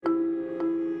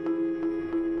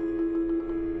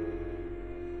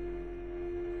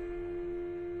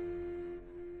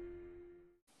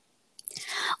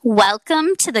Welcome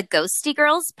to the Ghosty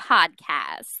Girls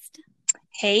podcast.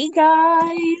 Hey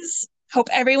guys, hope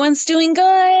everyone's doing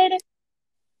good.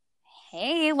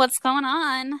 Hey, what's going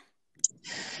on?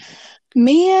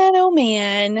 Man, oh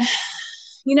man.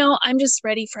 I'm just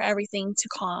ready for everything to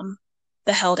calm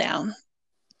the hell down.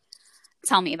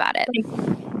 Tell me about it.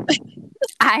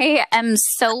 I am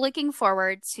so looking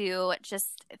forward to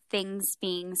just things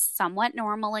being somewhat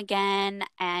normal again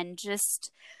and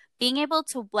just being able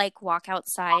to walk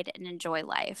outside and enjoy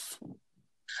life.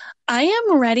 I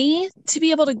am ready to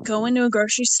be able to go into a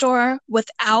grocery store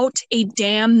without a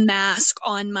damn mask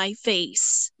on my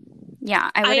face.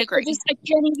 Yeah, I would agree. I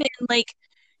can't even,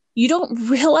 you don't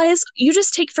realize, you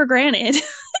just take for granted.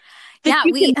 Yeah,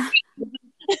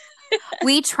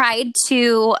 we tried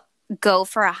to go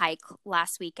for a hike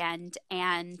last weekend,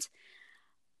 and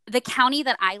the county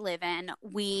that I live in,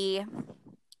 we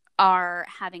are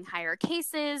having higher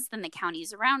cases than the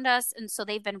counties around us. And so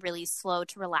they've been really slow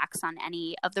to relax on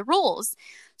any of the rules.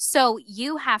 So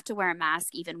you have to wear a mask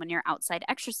even when you're outside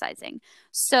exercising.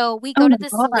 So we go to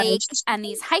this lake and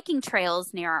these hiking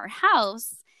trails near our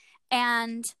house,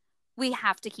 and we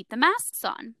have to keep the masks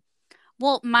on.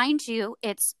 Well, mind you,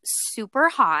 it's super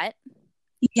hot.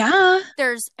 Yeah.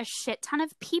 There's a shit ton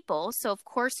of people. So, of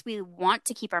course, we want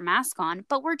to keep our mask on,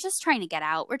 but we're just trying to get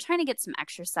out. We're trying to get some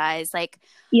exercise.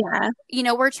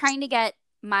 We're trying to get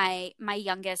my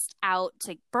youngest out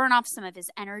to burn off some of his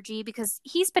energy because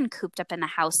he's been cooped up in the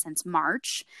house since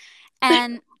March.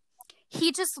 And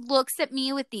he just looks at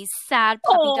me with these sad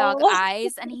puppy dog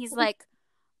eyes. And he's like,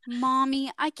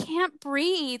 Mommy, I can't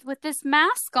breathe with this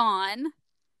mask on.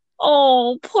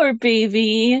 Oh, poor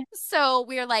baby. So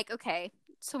we're like, okay,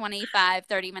 25,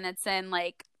 30 minutes in,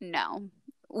 no,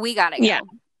 we gotta go. Yeah.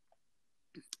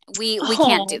 We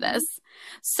can't do this.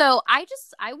 So I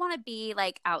want to be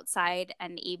outside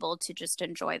and able to just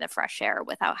enjoy the fresh air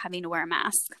without having to wear a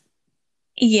mask.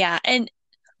 Yeah. And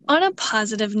on a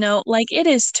positive note, it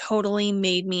has totally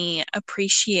made me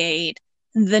appreciate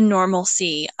the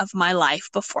normalcy of my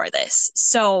life before this.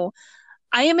 So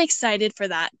I am excited for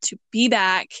that to be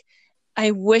back. I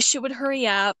wish it would hurry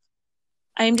up.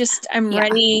 I'm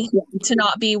ready to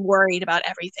not be worried about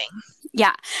everything.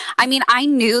 Yeah. I mean, I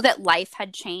knew that life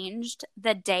had changed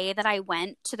the day that I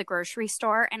went to the grocery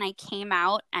store and I came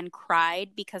out and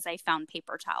cried because I found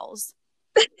paper towels.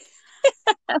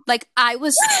 I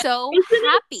was so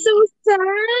happy. So sad.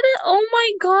 Oh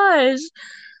my gosh.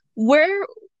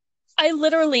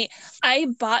 I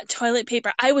bought toilet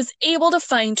paper. I was able to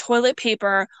find toilet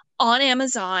paper on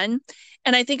Amazon,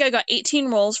 and I think I got 18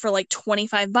 rolls for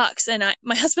 $25. And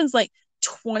my husband's like,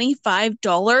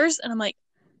 $25? And I'm like,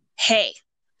 hey,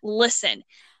 listen,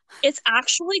 it's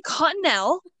actually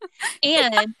Cottonelle,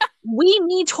 and we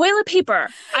need toilet paper.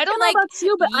 I don't know about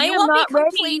you, but I am not ready.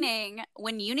 Complaining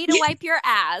when you need to wipe your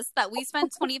ass that we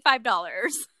spent $25.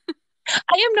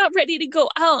 I am not ready to go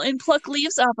out and pluck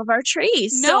leaves off of our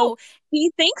trees. No. So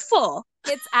be thankful.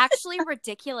 It's actually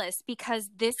ridiculous because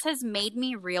this has made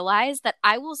me realize that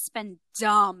I will spend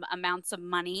dumb amounts of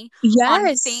money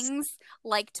on things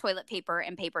like toilet paper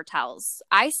and paper towels.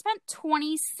 I spent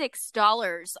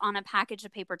 $26 on a package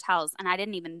of paper towels and I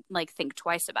didn't even think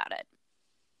twice about it.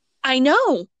 I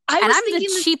know. I'm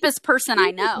the cheapest person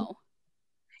I know.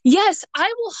 Yes,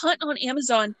 I will hunt on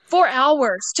Amazon for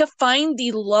hours to find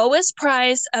the lowest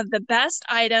price of the best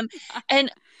item.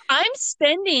 And I'm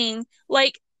spending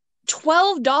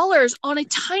 $12 on a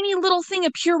tiny little thing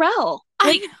of Purell.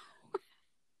 I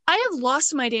have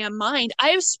lost my damn mind. I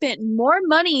have spent more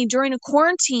money during a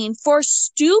quarantine for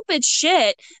stupid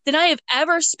shit than I have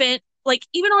ever spent,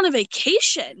 even on a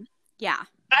vacation. Yeah.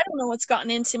 I don't know what's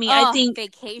gotten into me. I think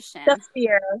vacation. The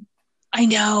fear. I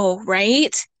know,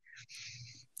 right?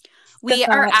 We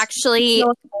are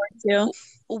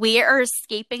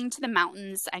escaping to the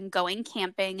mountains and going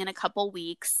camping in a couple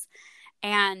weeks.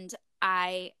 And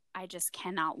I just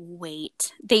cannot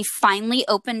wait. They finally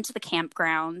opened the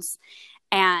campgrounds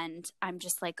and I'm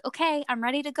just like, okay, I'm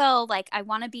ready to go. I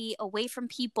want to be away from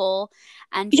people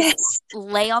and just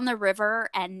lay on the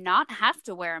river and not have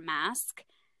to wear a mask.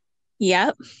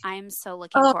 Yep. I'm so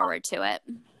looking forward to it.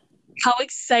 How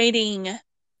exciting.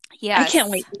 Yeah. I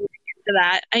can't wait to get to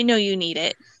that. I know you need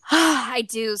it. I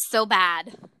do so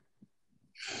bad.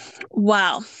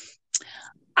 Wow.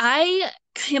 I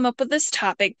came up with this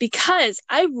topic because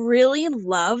I really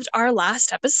loved our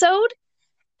last episode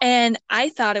and I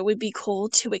thought it would be cool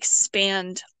to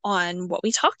expand on what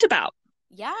we talked about.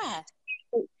 Yeah.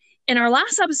 In our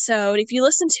last episode, if you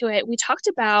listen to it, we talked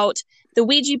about the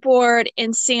Ouija board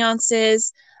and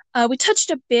seances. We touched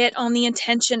a bit on the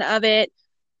intention of it.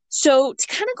 So to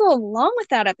kind of go along with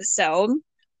that episode,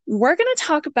 we're going to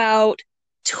talk about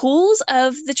tools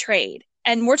of the trade.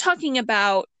 And we're talking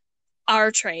about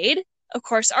our trade, of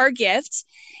course, our gifts,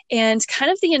 and kind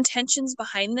of the intentions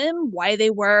behind them, why they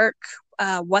work,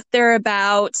 what they're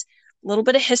about, a little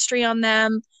bit of history on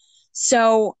them.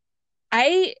 So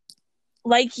I,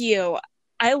 like you,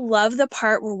 I love the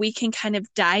part where we can kind of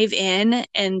dive in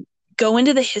and go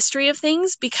into the history of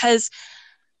things, because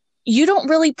you don't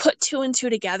really put two and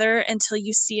two together until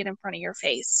you see it in front of your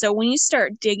face. So when you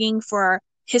start digging for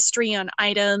history on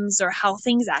items or how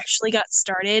things actually got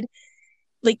started,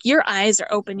 like your eyes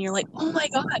are open. You're like, oh my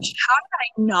gosh, how did I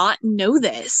not know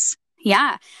this?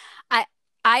 Yeah. I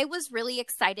I was really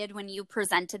excited when you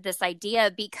presented this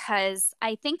idea because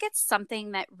I think it's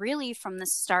something that really from the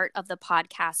start of the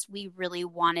podcast we really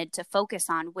wanted to focus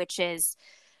on, which is,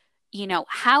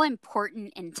 how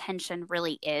important intention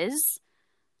really is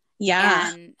Yeah,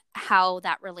 and how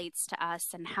that relates to us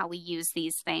and how we use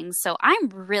these things. So I'm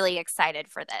really excited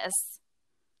for this.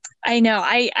 I know.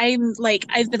 I'm like,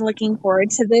 I've been looking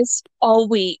forward to this all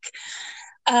week.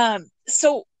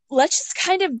 So let's just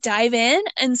kind of dive in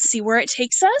and see where it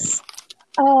takes us.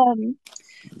 Um,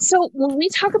 so when we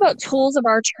talk about tools of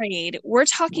our trade, we're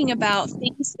talking about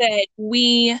things that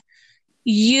we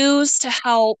use to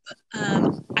help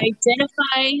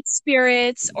identify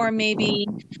spirits, or maybe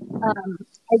um,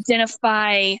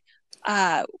 identify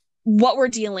uh, what we're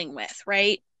dealing with,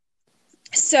 right?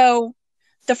 So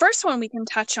the first one we can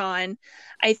touch on,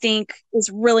 I think,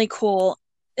 is really cool.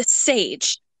 It's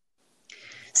sage.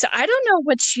 So I don't know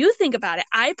what you think about it.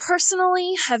 I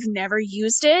personally have never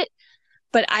used it,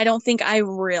 but I don't think I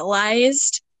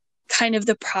realized kind of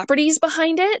the properties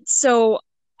behind it. So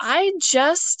I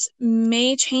just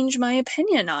may change my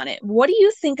opinion on it. What do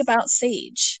you think about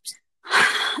sage?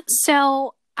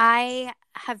 So I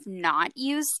have not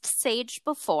used Sage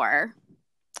before.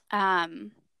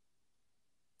 Um,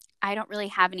 I don't really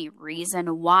have any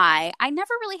reason why. I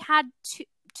never really had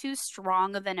too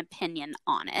strong of an opinion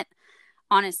on it,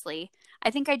 honestly.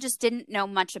 I think I just didn't know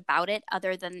much about it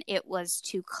other than it was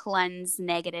to cleanse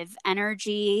negative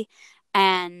energy,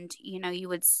 and you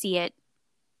would see it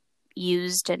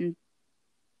used in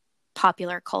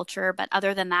popular culture, but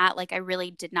other than that, like I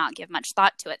really did not give much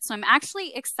thought to it. So I'm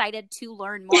actually excited to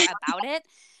learn more about it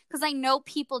because I know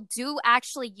people do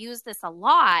actually use this a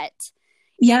lot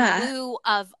in Yeah. lieu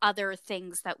of other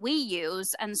things that we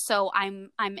use, and so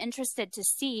I'm interested to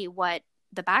see what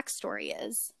the backstory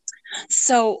is.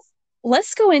 So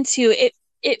let's go into it.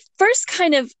 It first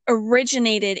kind of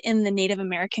originated in the Native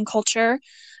American culture.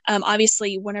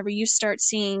 Obviously, whenever you start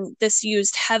seeing this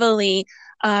used heavily,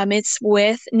 it's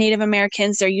with Native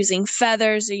Americans. They're using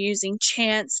feathers, they're using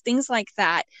chants, things like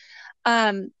that.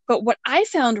 But what I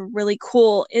found really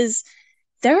cool is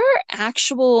there are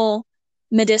actual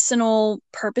medicinal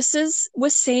purposes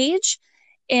with sage,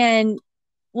 and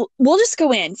we'll just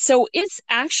go in. So it's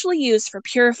actually used for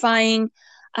purifying.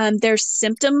 There's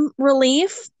symptom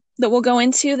relief that we'll go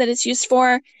into that it's used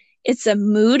for. It's a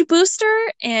mood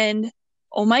booster, and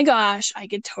oh my gosh, I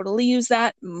could totally use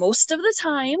that most of the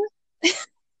time.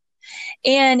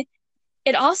 And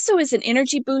it also is an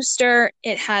energy booster.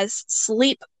 It has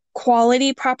sleep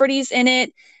quality properties in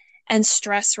it and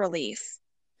stress relief.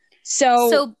 So,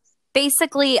 So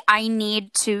basically, I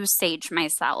need to sage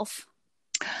myself.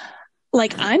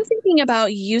 like, I'm thinking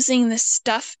about using this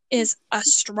stuff as a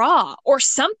straw or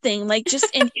something, like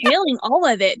just inhaling all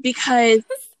of it, because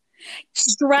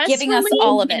stress Giving us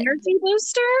all relief, of it. energy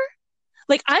booster.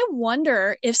 Like, I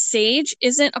wonder if sage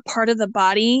isn't a part of the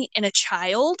body in a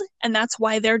child, and that's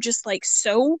why they're just like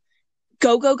so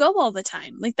go, go, go all the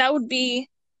time. Like, that would be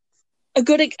a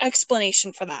good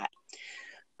explanation for that.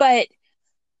 But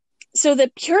so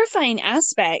the purifying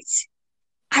aspect,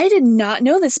 I did not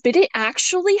know this, but it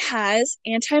actually has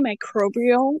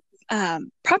antimicrobial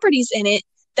properties in it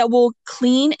that will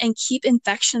clean and keep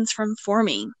infections from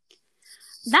forming.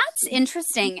 That's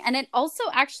interesting. And it also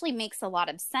actually makes a lot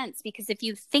of sense because if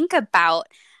you think about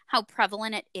how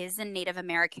prevalent it is in Native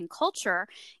American culture,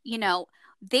 you know,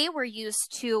 they were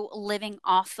used to living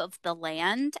off of the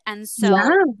land. And so Yeah.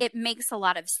 it makes a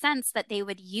lot of sense that they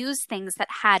would use things that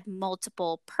had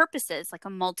multiple purposes, like a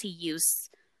multi use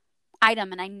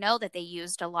item. And I know that they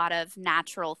used a lot of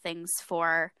natural things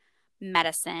for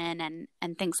medicine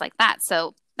and things like that.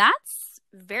 So that's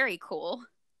very cool.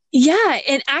 Yeah,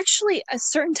 and actually, a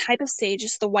certain type of sage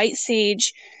is the white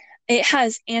sage. It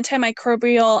has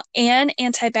antimicrobial and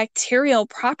antibacterial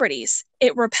properties.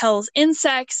 It repels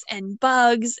insects and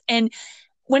bugs. And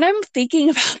when I'm thinking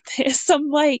about this, I'm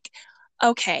like,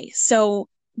 okay, so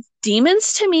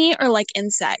demons to me are like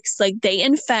insects. Like, they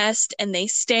infest and they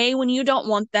stay when you don't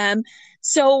want them.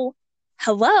 So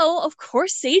hello, of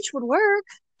course sage would work.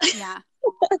 Yeah.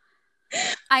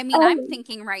 I mean, I'm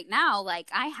thinking right now, like,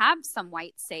 I have some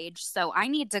white sage, so I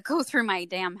need to go through my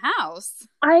damn house.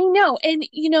 I know. And,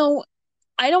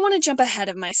 I don't want to jump ahead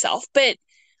of myself, but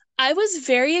I was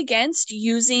very against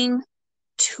using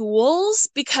tools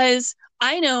because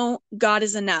I know God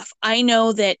is enough. I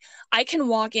know that I can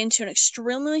walk into an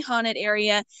extremely haunted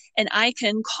area and I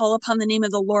can call upon the name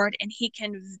of the Lord and he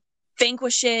can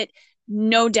vanquish it,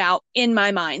 no doubt, in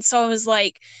my mind. So I was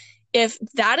like, if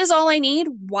that is all I need,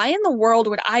 why in the world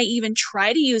would I even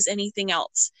try to use anything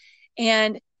else?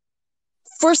 And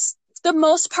for the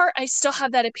most part, I still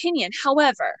have that opinion.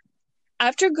 However,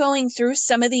 after going through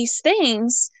some of these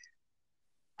things,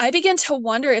 I began to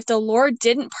wonder if the Lord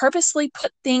didn't purposely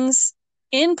put things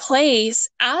in place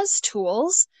as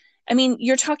tools. I mean,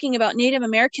 you're talking about Native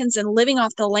Americans and living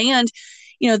off the land.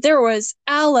 There was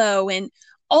aloe and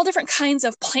all different kinds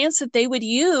of plants that they would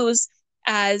use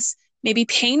as maybe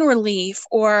pain relief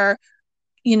or,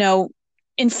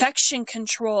 infection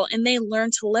control. And they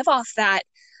learned to live off that.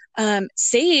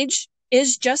 Sage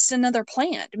is just another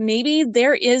plant. Maybe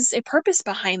there is a purpose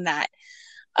behind that.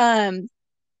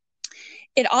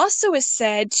 It also is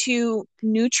said to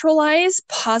neutralize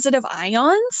positive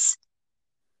ions.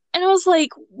 And I was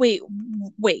like, wait,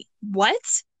 what?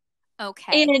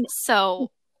 Okay. And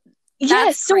So yeah,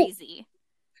 that's crazy.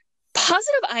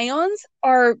 Positive ions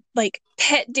are like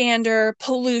pet dander,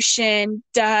 pollution,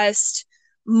 dust,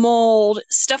 mold,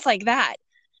 stuff like that.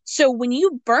 So when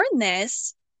you burn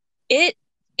this, it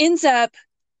ends up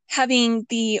having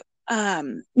the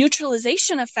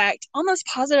neutralization effect on those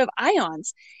positive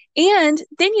ions. And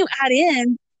then you add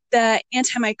in the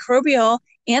antimicrobial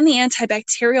and the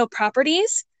antibacterial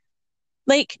properties.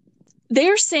 Like,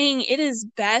 they're saying it is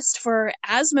best for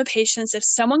asthma patients if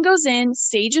someone goes in,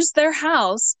 sages their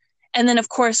house, and then, of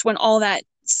course, when all that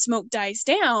smoke dies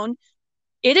down,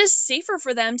 it is safer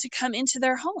for them to come into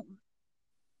their home.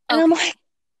 And okay. I'm like,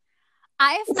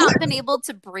 I have not been able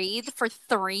to breathe for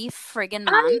 3 friggin'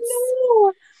 months. I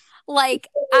know. Like,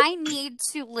 I need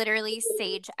to literally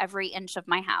sage every inch of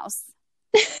my house.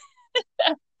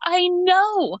 I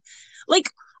know. Like,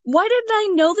 why didn't I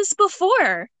know this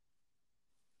before?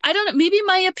 I don't know. Maybe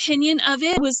my opinion of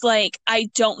it was like, I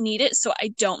don't need it, so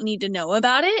I don't need to know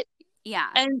about it. Yeah.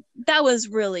 And that was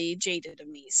really jaded of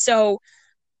me. So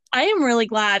I am really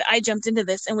glad I jumped into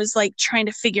this and was like trying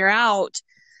to figure out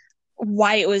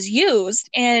why it was used.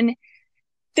 And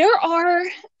there are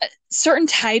certain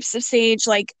types of sage,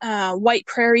 like white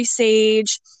prairie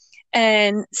sage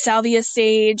and salvia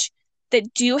sage,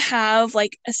 that do have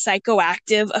like a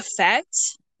psychoactive effect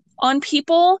on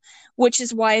people, which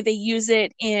is why they use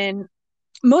it in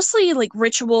mostly like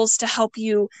rituals to help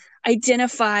you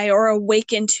identify or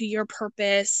awaken to your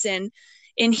purpose and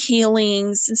in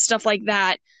healings and stuff like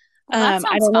that. Well, that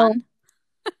sounds I don't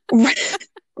fun. know.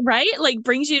 Right? Like,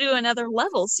 brings you to another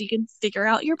level so you can figure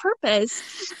out your purpose.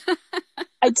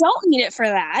 I don't need it for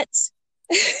that.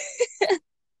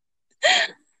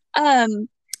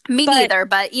 Me neither,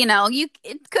 but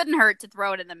it couldn't hurt to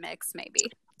throw it in the mix,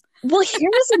 maybe. Well,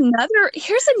 here's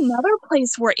another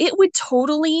place where it would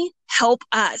totally help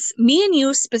us, me and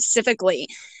you specifically.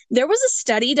 There was a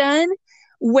study done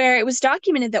where it was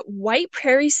documented that white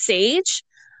prairie sage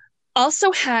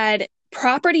also had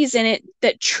properties in it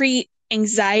that treat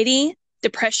anxiety,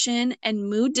 depression, and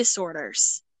mood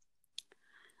disorders.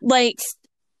 Like,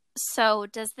 so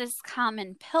does this come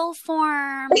in pill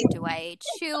form? Do I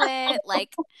chew it?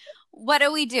 Like, what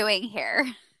are we doing here?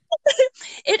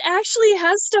 it actually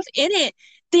has stuff in it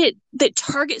that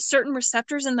target certain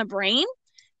receptors in the brain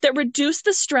that reduce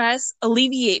the stress,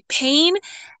 alleviate pain.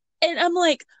 And I'm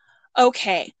like,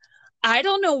 okay, I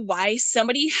don't know why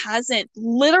somebody hasn't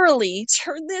literally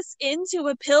turned this into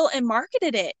a pill and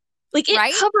marketed it. Like, it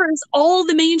Right? covers all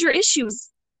the major issues,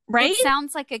 right? Well, it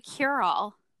sounds like a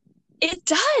cure-all. It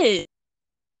does.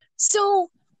 So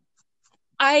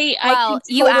you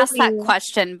asked that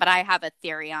question, but I have a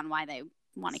theory on why they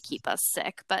want to keep us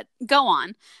sick. But go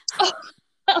on.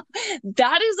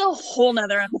 That is a whole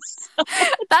nother episode.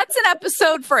 That's an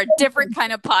episode for a different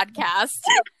kind of podcast.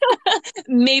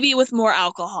 Maybe with more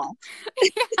alcohol.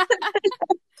 Yeah,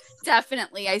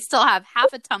 definitely. I still have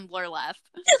half a tumbler left.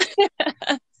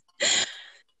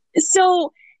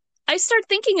 So I start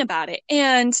thinking about it.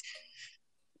 And,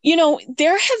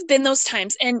 there have been those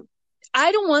times. And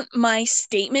I don't want my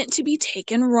statement to be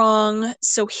taken wrong.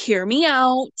 So hear me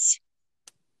out.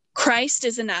 Christ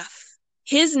is enough.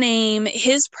 His name,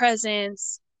 his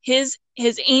presence, his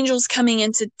angels coming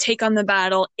in to take on the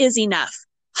battle is enough.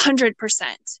 100%.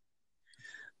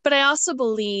 But I also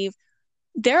believe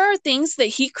there are things that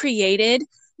he created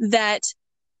that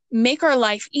make our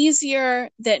life easier,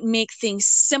 that make things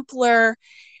simpler.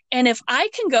 And if I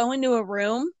can go into a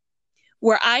room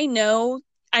where I know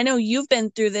you've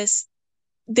been through this,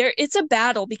 it's a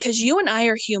battle because you and I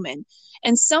are human.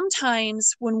 And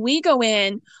sometimes when we go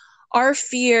in, our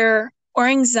fear or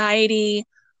anxiety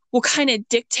will kind of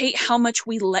dictate how much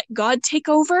we let God take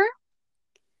over.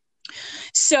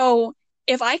 So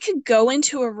if I could go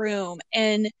into a room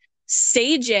and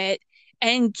sage it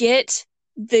and get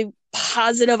the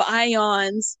positive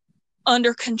ions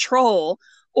under control,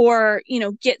 or,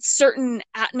 get certain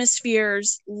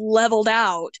atmospheres leveled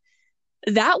out,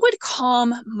 that would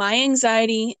calm my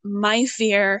anxiety, my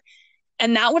fear,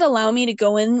 and that would allow me to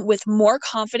go in with more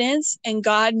confidence, and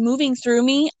God moving through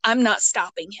me, I'm not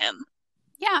stopping him.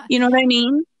 Yeah. You know what I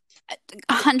mean?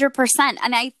 100%.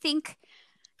 And I think,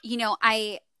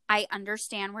 I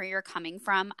understand where you're coming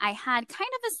from. I had kind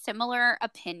of a similar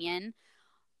opinion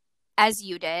as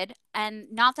you did.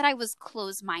 And not that I was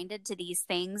closed-minded to these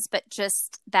things, but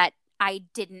just that I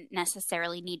didn't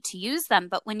necessarily need to use them.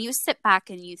 But when you sit back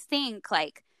and you think,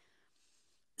 like,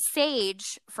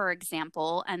 sage, for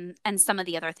example, and some of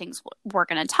the other things we're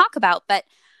going to talk about, but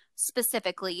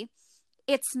specifically,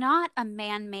 it's not a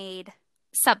man-made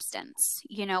substance.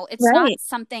 It's Right. not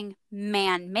something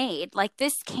man-made. Like,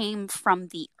 this came from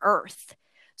the earth.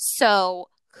 So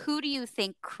who do you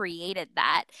think created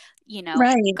that?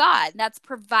 Right. God. That's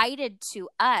provided to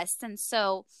us. And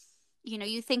so,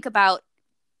 you think about,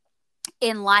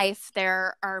 in life,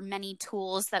 there are many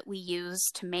tools that we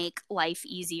use to make life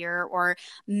easier, or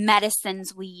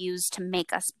medicines we use to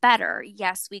make us better.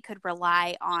 Yes, we could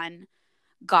rely on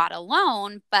God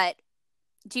alone, but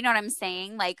do you know what I'm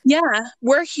saying? Like, yeah,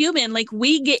 we're human. Like,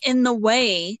 we get in the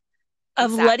way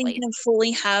of letting him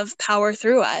fully have power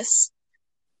through us.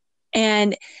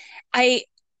 And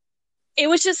it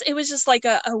was just like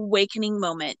a awakening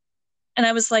moment. And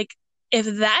I was like, if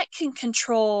that can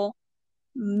control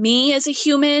me as a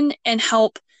human and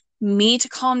help me to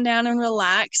calm down and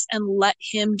relax and let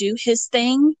him do his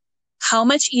thing, how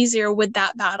much easier would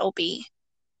that battle be?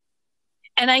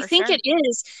 And I think it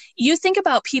is. You think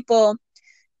about people,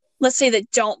 let's say,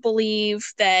 that don't believe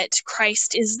that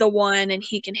Christ is the one and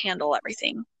he can handle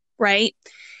everything, right?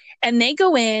 And they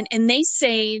go in and they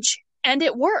sage and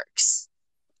it works.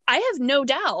 I have no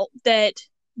doubt that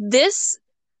this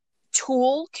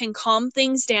tool can calm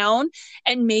things down,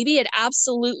 and maybe it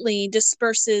absolutely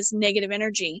disperses negative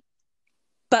energy.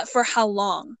 But for how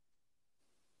long?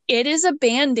 It is a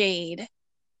band-aid,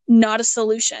 not a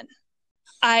solution.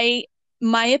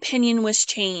 My opinion was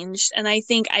changed, and I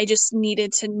think I just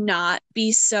needed to not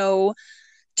be so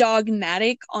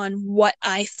dogmatic on what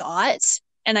I thought.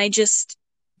 And I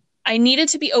needed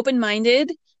to be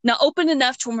open-minded, not open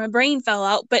enough to where my brain fell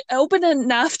out, but open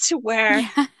enough to where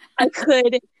I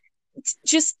could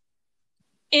just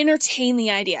entertain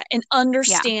the idea and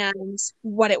understand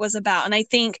what it was about. And I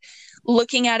think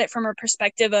looking at it from a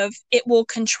perspective of it will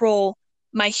control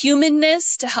my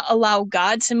humanness to allow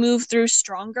God to move through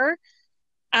stronger.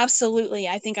 Absolutely.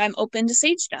 I think I'm open to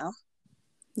sage now.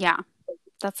 Yeah,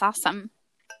 that's awesome.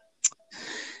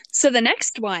 So the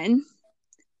next one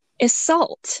is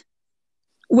salt,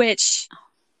 which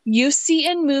you see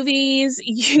in movies,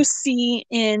 you see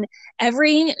in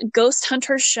every ghost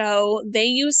hunter show. They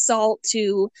use salt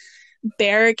to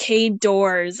barricade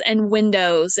doors and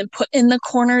windows and put in the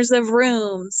corners of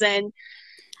rooms. And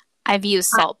I've used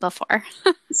salt before.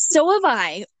 So have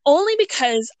I, only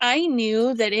because I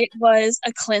knew that it was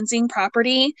a cleansing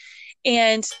property.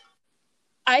 And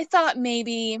I thought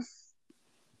maybe,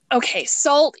 okay,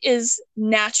 salt is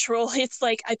natural. It's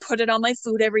like I put it on my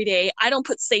food every day. I don't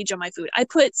put sage on my food. I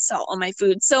put salt on my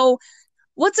food. So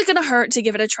what's it going to hurt to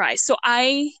give it a try? So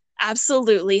I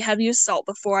absolutely have used salt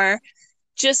before,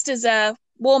 just as a,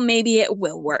 well, maybe it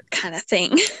will work kind of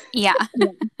thing. Yeah.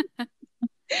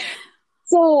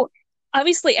 So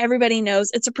obviously everybody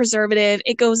knows it's a preservative.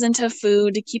 It goes into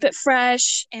food to keep it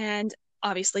fresh and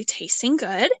obviously tasting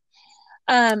good.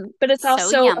 But it's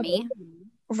also yummy.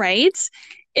 Right?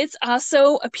 It's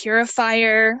also a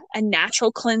purifier, a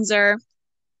natural cleanser.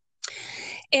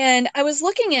 And I was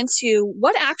looking into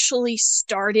what actually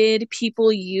started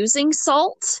people using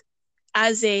salt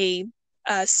as a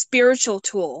spiritual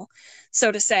tool, so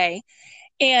to say.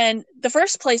 And the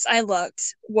first place I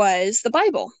looked was the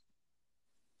Bible.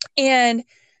 And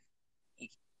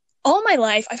all my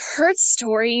life, I've heard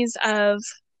stories of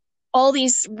all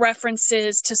these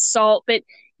references to salt, but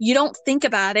you don't think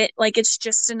about it like it's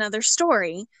just another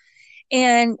story.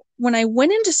 And when I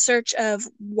went into search of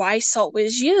why salt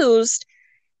was used,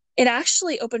 it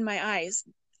actually opened my eyes.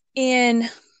 In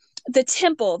the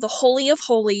temple, the Holy of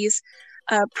Holies,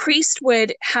 a priest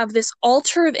would have this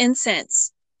altar of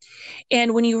incense.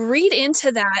 And when you read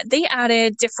into that, they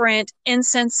added different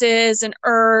incenses and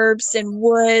herbs and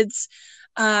woods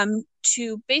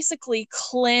to basically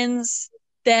cleanse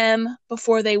them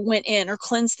before they went in, or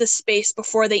cleanse the space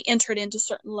before they entered into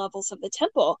certain levels of the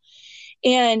temple.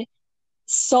 And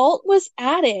salt was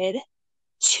added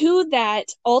to that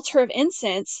altar of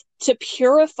incense to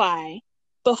purify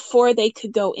before they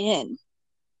could go in.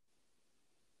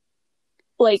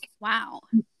 Like, Wow.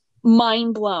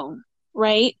 mind blown,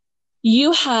 right?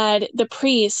 You had the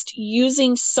priest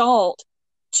using salt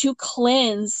to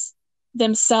cleanse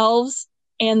themselves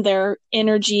and their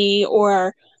energy,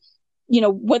 or, you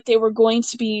know, what they were going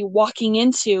to be walking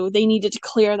into. They needed to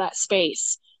clear that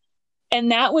space.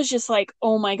 And that was just like,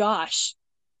 oh my gosh,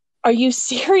 are you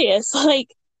serious?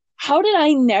 Like, how did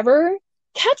I never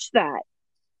catch that?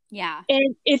 Yeah.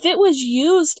 And if it was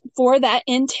used for that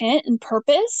intent and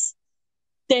purpose,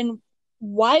 then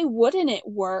why wouldn't it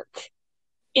work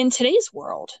in today's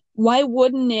world? Why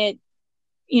wouldn't it,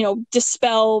 you know,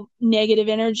 dispel negative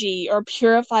energy or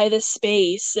purify the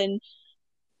space? And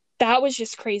that was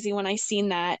just crazy when I seen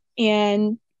that.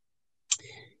 And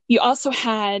you also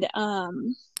had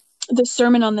the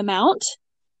Sermon on the Mount,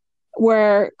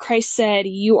 where Christ said,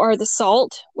 "You are the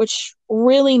salt," which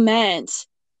really meant,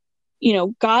 you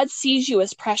know, God sees you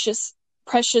as precious,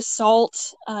 precious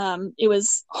salt. It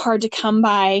was hard to come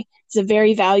by. It's a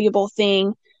very valuable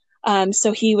thing.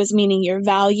 So he was meaning you're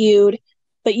valued,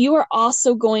 but you are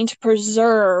also going to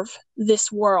preserve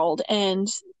this world and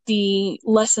the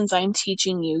lessons I'm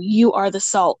teaching you. You are the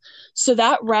salt. So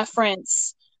that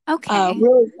reference Okay.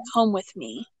 really hit home with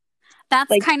me. That's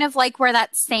Like, kind of like where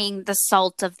that saying, the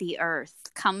salt of the earth,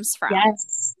 comes from.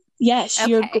 yes, yes,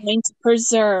 you're Okay. going to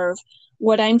preserve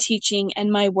what I'm teaching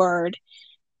and my word.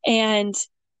 And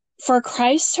for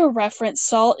Christ to reference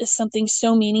salt is something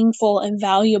so meaningful and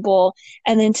valuable.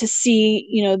 And then to see,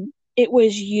 you know, it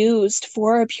was used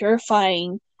for a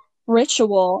purifying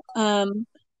ritual,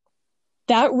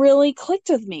 that really clicked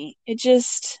with me. It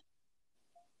just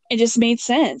made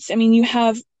sense. I mean, you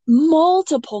have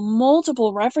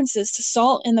multiple references to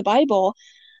salt in the Bible,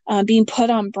 being put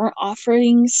on burnt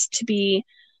offerings to be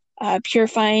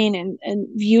purifying and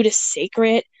viewed as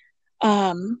sacred.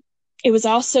 It was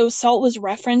also, salt was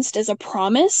referenced as a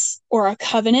promise or a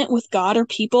covenant with God or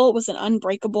people. It was an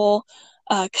unbreakable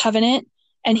covenant.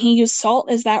 And he used salt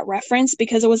as that reference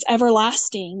because it was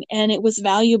everlasting and it was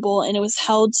valuable and it was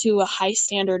held to a high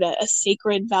standard, a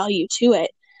sacred value to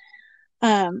it.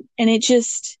 And it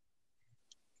just,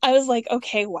 I was like,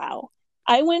 okay, wow.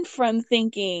 I went from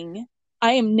thinking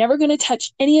I am never going to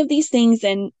touch any of these things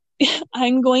and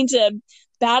I'm going to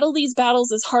battle these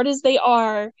battles as hard as they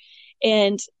are,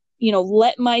 and, you know,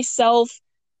 let myself,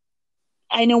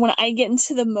 I know when I get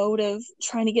into the mode of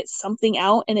trying to get something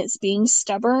out and it's being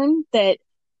stubborn, that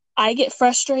I get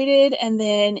frustrated and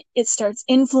then it starts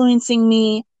influencing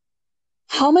me.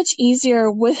 How much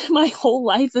easier would my whole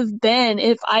life have been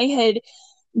if I had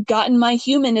gotten my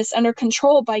humanness under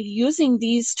control by using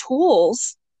these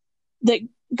tools that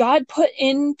God put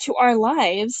into our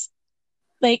lives?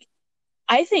 Like,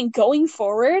 I think going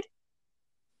forward,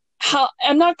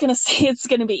 I'm not going to say it's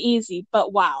going to be easy,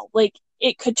 but wow, like,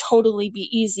 it could totally be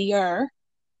easier.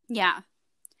 Yeah.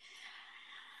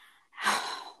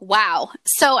 Wow.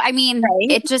 So, I mean, Right?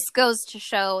 it just goes to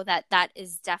show that that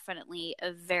is definitely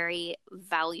a very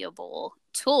valuable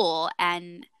tool.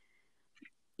 And,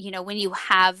 you know, when you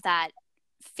have that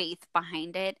faith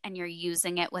behind it and you're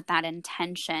using it with that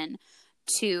intention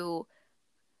to,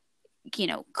 you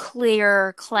know,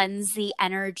 cleanse the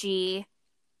energy,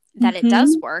 that it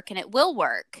does Mm-hmm. work and it will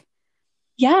work.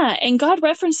 Yeah, and God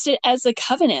referenced it as a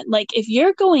covenant. Like, if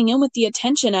you're going in with the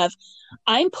attention of,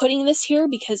 I'm putting this here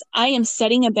because I am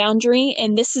setting a boundary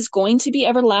and this is going to be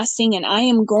everlasting and I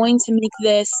am going to make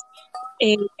this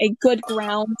a good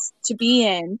ground to be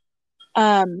in.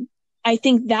 I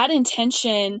think that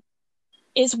intention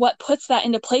is what puts that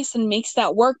into place and makes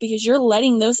that work, because you're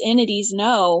letting those entities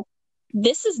know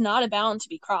this is not a bound to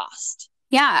be crossed.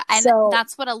 Yeah, and So,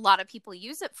 that's what a lot of people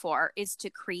use it for, is to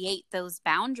create those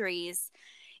boundaries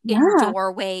in yeah,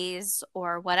 doorways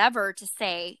or whatever, to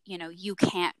say, you know, you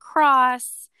can't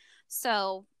cross.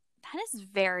 So that is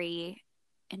very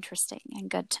interesting and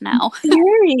good to know.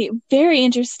 very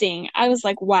interesting. I was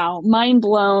like, wow, mind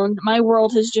blown. My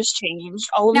world has just changed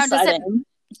all of a Now, sudden.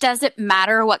 does it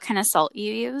matter what kind of salt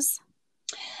you use?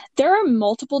 There are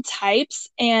multiple types,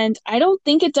 and I don't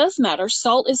think it does matter.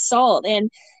 Salt is salt. And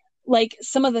like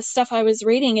some of the stuff I was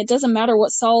reading, it doesn't matter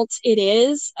what salt it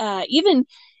is. Even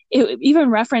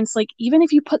reference, like, even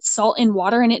if you put salt in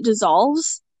water and it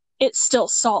dissolves it's still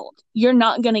salt. You're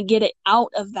not going to get it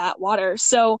out of that water.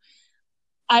 So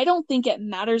I don't think it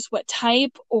matters what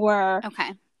type or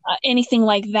Okay. anything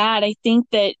like that. I think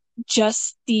that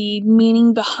just the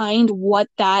meaning behind what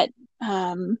that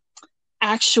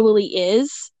actually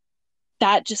is,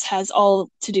 that just has all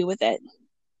to do with it.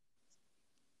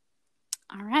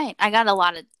 All right. I have a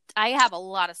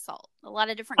lot of salt, a lot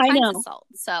of different I kinds of know. salt.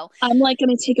 So I'm like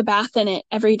going to take a bath in it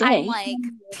every I'm day. like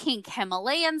pink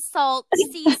Himalayan salt,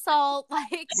 sea salt,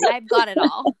 like I've got it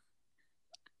all.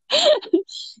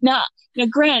 Now, now,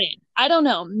 granted, I don't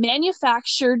know,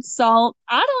 manufactured salt,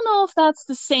 I don't know if that's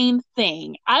the same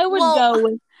thing. I would Well, go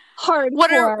with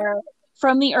what are hardcore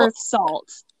from the well, earth salt.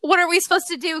 what are we supposed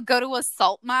to do? Go to a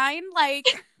salt mine?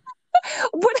 Like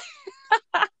What?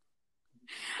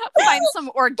 find some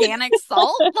organic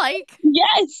salt? Like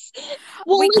Yes.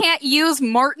 Well, we can't use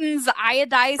Morton's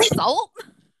iodized salt?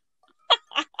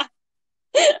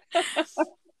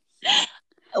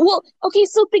 well, okay,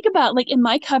 so think about like in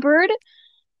my cupboard,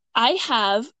 I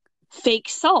have fake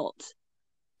salt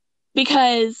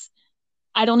because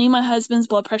I don't need my husband's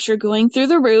blood pressure going through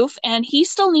the roof and he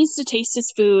still needs to taste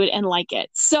his food and like it.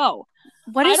 So,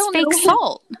 What I is don't fake know.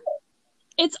 salt?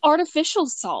 It's artificial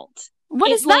salt.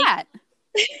 What It is like, that?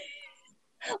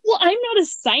 well, I'm not a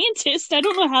scientist. I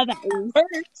don't know how that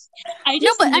works. I No,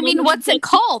 just but know I mean, that what's it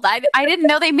called? I didn't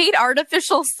know they made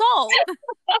artificial salt.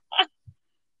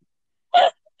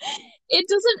 it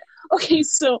doesn't. Okay,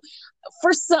 so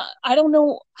for some, I don't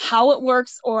know how it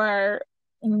works or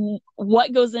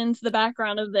what goes into the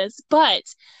background of this, but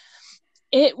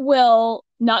it will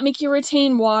not make you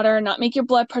retain water, not make your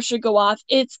blood pressure go off.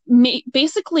 It's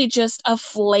basically just a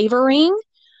flavoring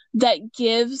that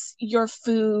gives your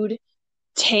food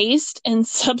taste and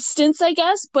substance, I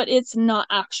guess, but it's not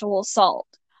actual salt.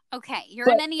 Okay, you're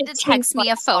But gonna need it to tastes text like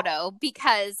me a salt. photo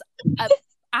because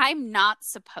I'm not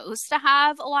supposed to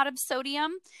have a lot of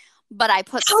sodium, but I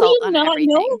put How do salt you on not know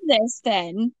everything this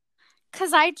then?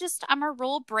 because I'm a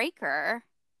rule breaker.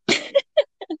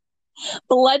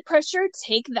 Blood pressure,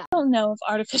 take that. I don't know if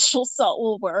artificial salt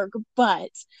will work, but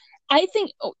I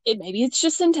think maybe it's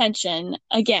just intention.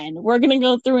 Again, we're going to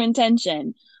go through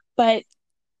intention, but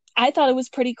I thought it was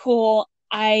pretty cool.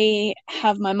 I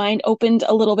have my mind opened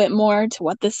a little bit more to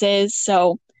what this is,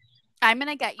 so I'm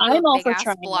gonna get you a I'm all big for ass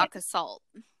trying it. block of salt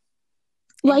and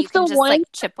you Like can the just like ones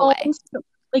chip that away.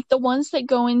 like the ones that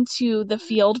go into the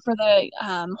field for the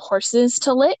horses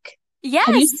to lick.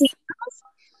 Have you seen, Yes,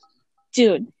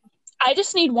 dude? I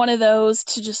just need one of those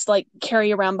to just like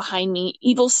carry around behind me.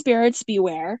 Evil spirits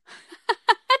beware.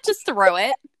 just throw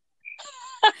it.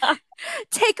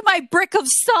 Take my brick of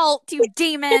salt, you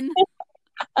demon.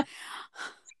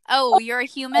 Oh, you're a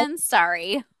human?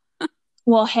 Sorry.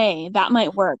 Well, hey, that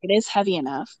might work. It is heavy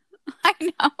enough. I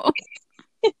know.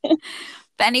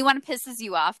 If anyone pisses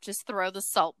you off, just throw the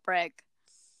salt brick.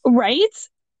 Right?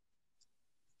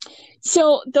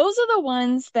 So those are the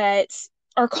ones that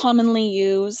are commonly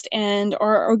used and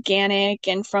are organic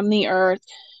and from the earth.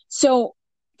 So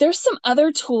there's some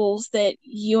other tools that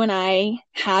you and I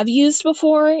have used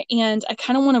before, and I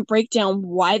kind of want to break down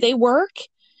why they work.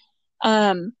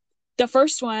 Um, the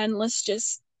first one, let's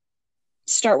just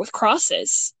start with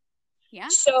crosses. Yeah.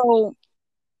 So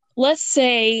let's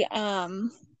say an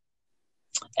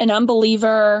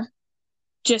unbeliever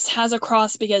just has a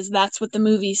cross because that's what the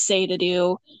movies say to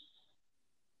do.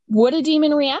 Would a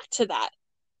demon react to that?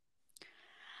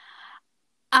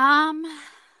 Um,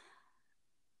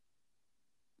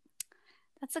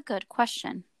 that's a good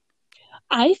question.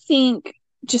 I think,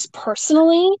 just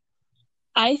personally,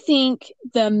 I think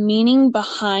the meaning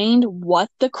behind what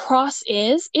the cross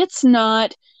is, it's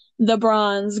not the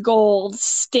bronze, gold,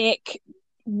 stick,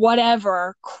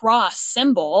 whatever cross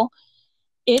symbol.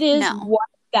 It is No. what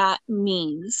that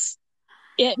means.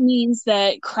 It means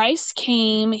that Christ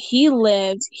came, he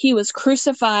lived, he was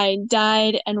crucified,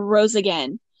 died, and rose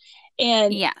again.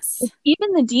 And Yes.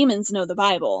 even the demons know the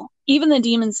Bible. Even the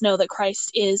demons know that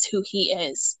Christ is who he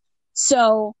is.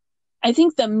 So I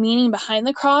think the meaning behind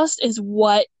the cross is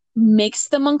what makes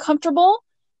them uncomfortable.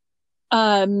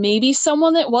 Maybe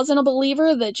someone that wasn't a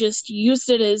believer that just used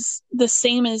it as the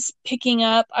same as picking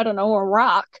up, I don't know, a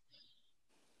rock.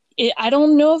 I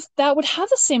don't know if that would have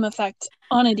the same effect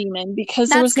on a demon because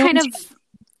there That's was no. kind of,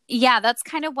 yeah, that's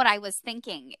kind of what I was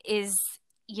thinking is,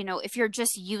 if you're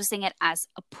just using it as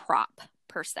a prop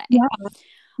per se. Yeah,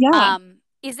 yeah,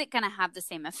 Is it going to have the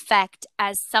same effect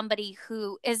as somebody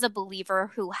who is a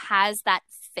believer, who has that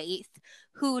faith,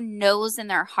 who knows in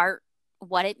their heart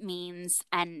what it means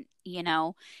and,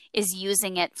 is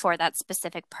using it for that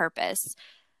specific purpose?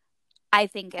 I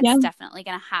think yeah. it's definitely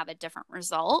going to have a different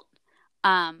result.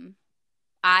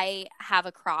 I have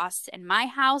a cross in my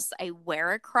house. I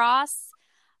wear a cross.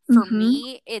 For Mm-hmm.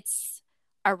 me, it's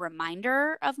a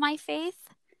reminder of my faith.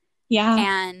 Yeah.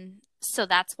 And so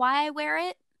that's why I wear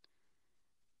it.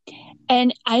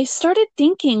 And I started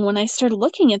thinking when I started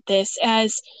looking at this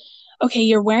as, okay,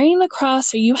 you're wearing the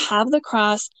cross or you have the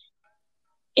cross.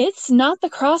 It's not the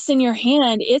cross in your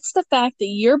hand. It's the fact that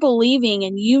you're believing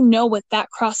and you know what that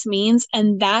cross means.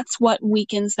 And that's what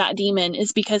weakens that demon,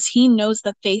 is because he knows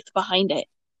the faith behind it.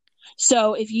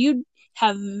 So if you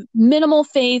have minimal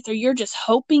faith or you're just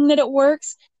hoping that it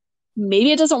works,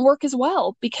 maybe it doesn't work as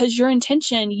well because your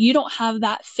intention, you don't have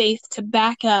that faith to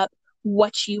back up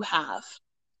what you have.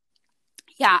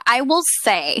 Yeah, I will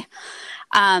say,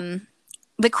 um,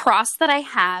 the cross that I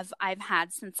have, I've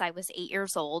had since I was 8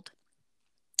 years old.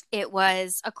 It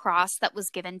was a cross that was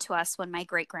given to us when my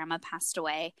great grandma passed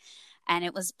away, and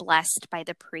it was blessed by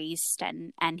the priest,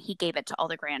 and he gave it to all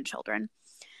the grandchildren.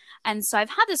 And so I've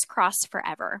had this cross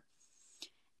forever.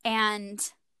 And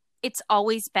it's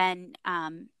always been,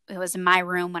 it was in my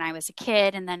room when I was a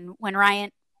kid. And then when my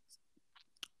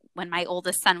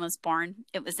oldest son was born,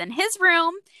 it was in his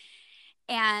room.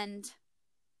 And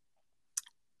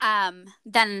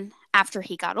then after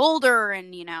he got older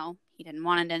and, he didn't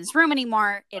want it in his room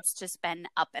anymore, it's just been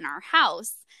up in our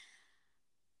house.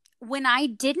 When I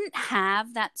didn't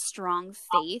have that strong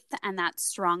faith and that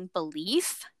strong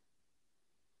belief,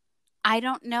 I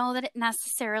don't know that it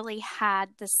necessarily had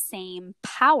the same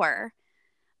power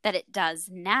that it does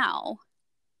now.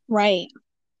 Right.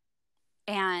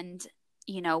 And,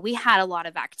 we had a lot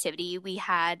of activity. We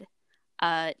had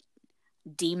a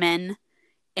demon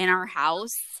in our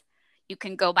house. You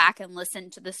can go back and listen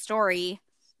to the story.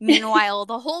 Meanwhile,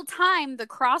 the whole time the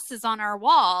cross is on our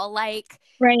wall, like,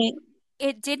 right.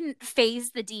 It didn't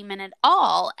faze the demon at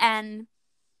all. And,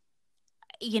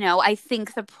 I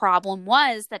think the problem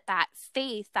was that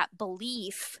faith, that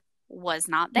belief was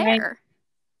not there.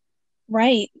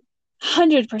 Right.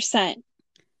 100%.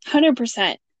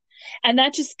 100%. And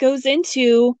that just goes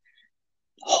into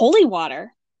holy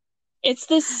water. It's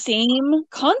the same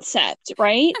concept,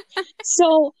 right?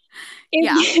 So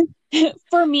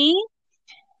for me,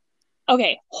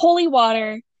 okay, holy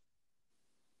water,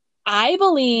 I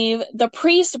believe the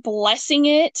priest blessing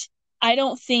it, I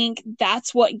don't think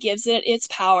that's what gives it its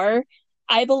power.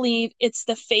 I believe it's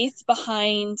the faith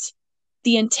behind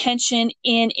the intention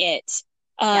in it.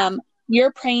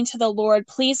 You're praying to the Lord,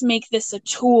 please make this a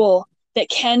tool that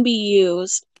can be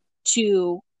used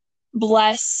to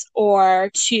bless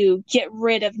or to get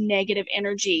rid of negative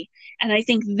energy. And I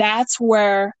think that's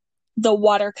where the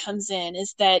water comes in,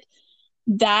 is that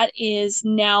is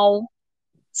now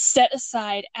set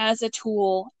aside as a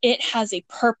tool. It has a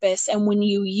purpose. And when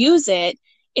you use it,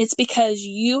 it's because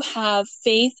you have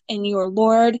faith in your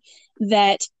Lord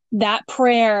that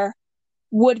prayer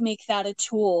would make that a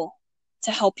tool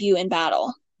to help you in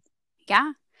battle.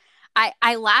 Yeah.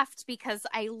 I laughed because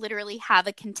I literally have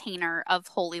a container of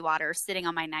holy water sitting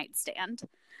on my nightstand.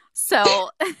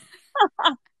 So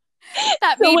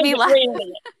that made me laugh.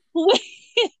 Wait.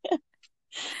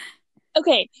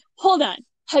 Okay, hold on.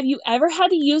 Have you ever had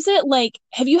to use it? Like,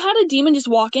 have you had a demon just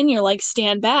walk in? You're like,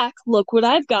 stand back. Look what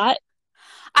I've got.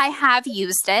 I have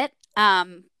used it,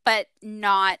 but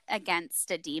not against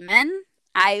a demon.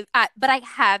 But I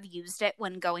have used it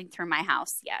when going through my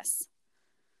house. Yes.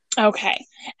 Okay.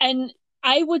 And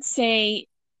I would say,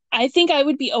 I think I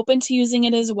would be open to using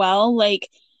it as well. Like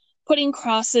putting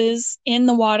crosses in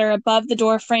the water above the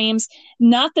door frames.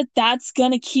 Not that that's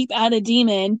going to keep out a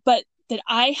demon, but that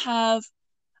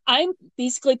I'm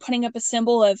basically putting up a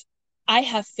symbol of, I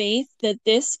have faith that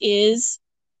this is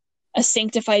a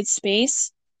sanctified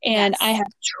space. And I have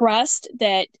trust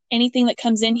that anything that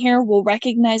comes in here will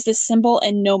recognize this symbol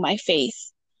and know my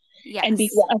faith. And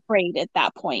be afraid at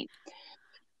that point.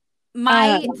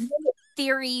 My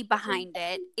theory behind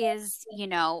it is,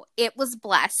 it was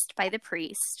blessed by the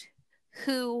priest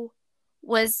who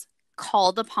was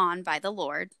called upon by the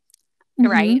Lord,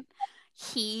 right?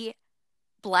 He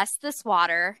blessed this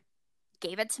water,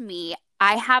 gave it to me.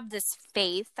 I have this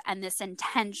faith and this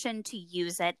intention to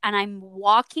use it. And I'm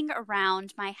walking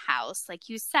around my house, like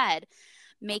you said,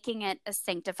 making it a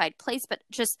sanctified place, but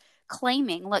just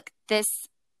claiming, look, this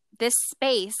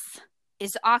space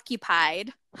is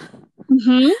occupied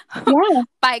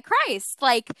by Christ.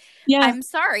 Like, I'm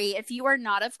sorry, if you are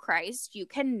not of Christ, you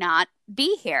cannot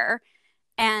be here.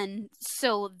 And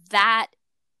so that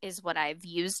is what I've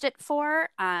used it for.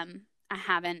 I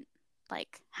haven't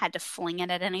like had to fling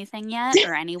it at anything yet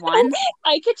or anyone.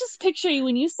 I could just picture you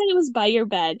when you said it was by your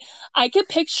bed. I could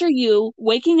picture you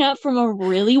waking up from a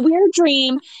really weird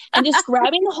dream and just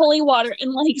grabbing the holy water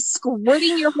and like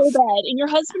squirting your whole bed. And your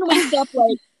husband wakes up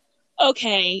like,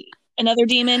 okay, another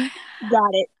demon?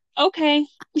 Got it. Okay.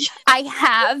 I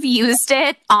have used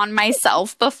it on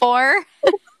myself before.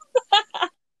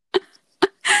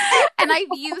 And I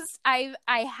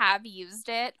have used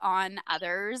it on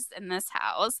others in this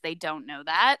house. They don't know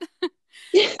that.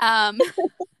 What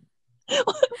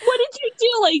did you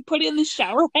do? Like put it in the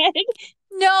shower head?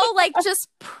 No, like just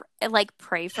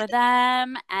pray for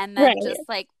them and then just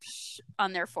like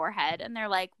on their forehead, and they're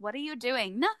like, "What are you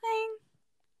doing?" Nothing.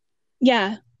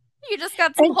 Yeah. You just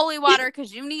got some holy water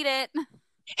because you need it.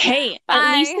 Hey,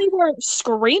 at least they weren't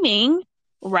screaming,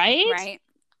 right? Right.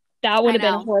 That would have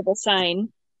been a horrible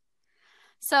sign.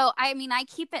 So, I mean, I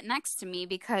keep it next to me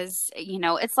because, you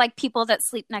know, it's like people that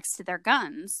sleep next to their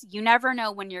guns. You never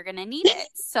know when you're going to need it.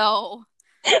 So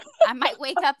I might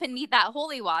wake up and need that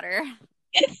holy water.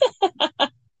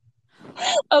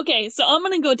 Okay, so I'm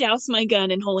going to go douse my gun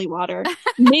in holy water.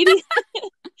 Maybe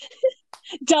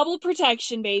double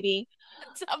protection, baby.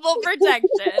 Double protection.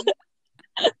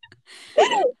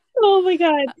 Oh my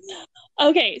God.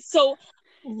 Okay, so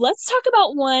let's talk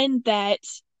about one that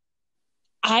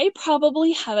I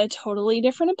probably have a totally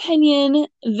different opinion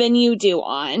than you do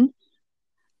on.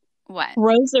 What?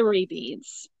 Rosary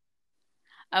beads.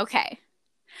 Okay.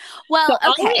 Well,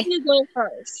 so okay. I'll let you go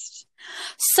first.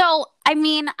 So, I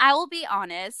mean, I will be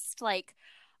honest. Like,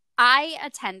 I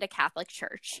attend a Catholic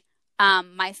church.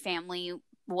 My family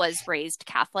was raised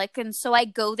Catholic, and so I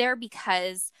go there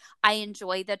because I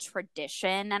enjoy the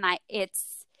tradition, and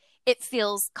it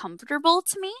feels comfortable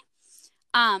to me.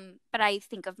 But I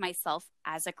think of myself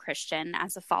as a Christian,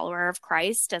 as a follower of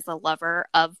Christ, as a lover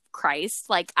of Christ.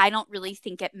 Like, I don't really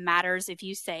think it matters if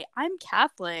you say, I'm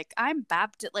Catholic, I'm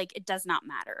Baptist, like, it does not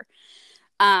matter.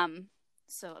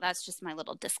 So that's just my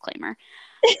little disclaimer.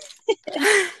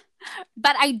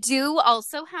 But I do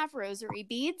also have rosary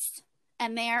beads,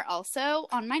 and they are also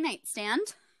on my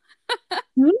nightstand.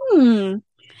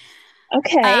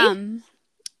 Okay.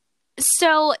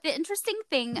 So the interesting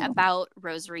thing about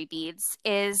rosary beads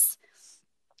is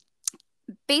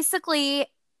basically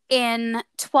in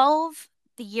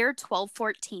the year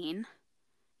 1214,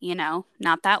 you know,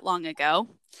 not that long ago.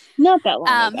 Not that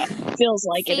long ago. Feels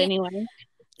like it anyway.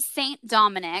 Saint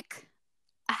Dominic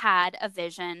had a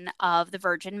vision of the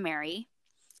Virgin Mary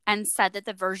and said that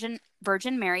the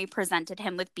Virgin Mary presented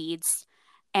him with beads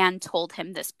and told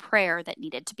him this prayer that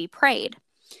needed to be prayed.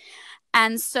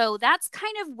 And so that's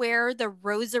kind of where the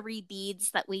rosary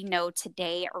beads that we know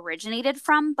today originated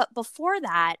from. But before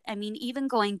that, I mean, even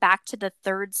going back to the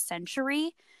 3rd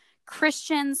century,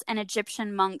 Christians and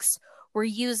Egyptian monks were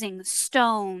using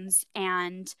stones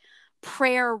and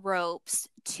prayer ropes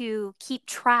to keep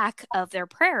track of their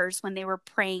prayers when they were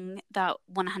praying the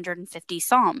 150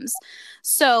 Psalms.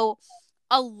 So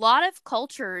a lot of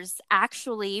cultures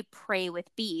actually pray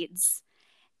with beads.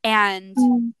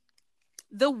 And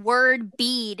the word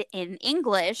bead in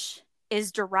English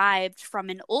is derived from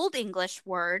an Old English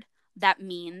word that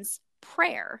means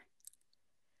prayer.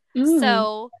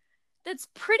 So that's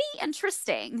pretty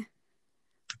interesting.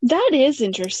 That is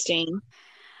interesting.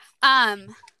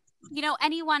 You know,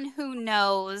 anyone who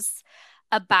knows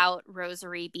about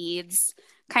rosary beads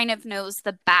kind of knows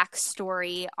the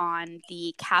backstory on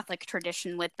the Catholic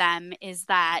tradition with them is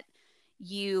that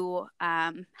you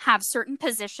have certain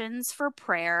positions for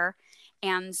prayer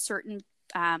and certain,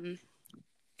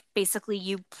 basically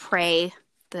you pray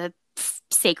the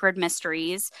sacred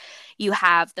mysteries. You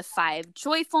have the 5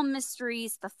 joyful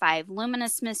mysteries, the 5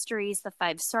 luminous mysteries, the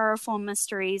 5 sorrowful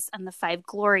mysteries, and the 5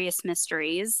 glorious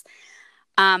mysteries.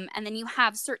 And then you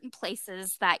have certain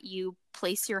places that you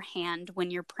place your hand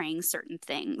when you're praying certain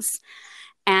things.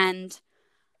 And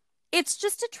it's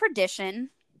just a tradition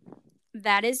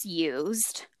that is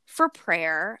used for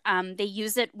prayer. They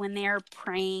use it when they're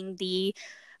praying the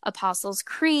Apostles'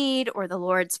 Creed or the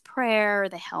Lord's Prayer,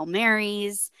 the Hail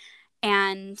Marys.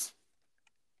 And,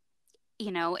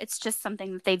 you know, it's just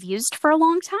something that they've used for a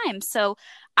long time. So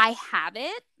I have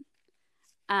it.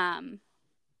 And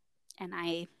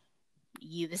I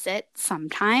use it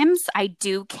sometimes. I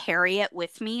do carry it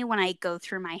with me when I go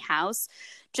through my house,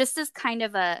 just as kind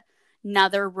of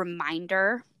another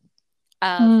reminder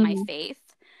of my faith.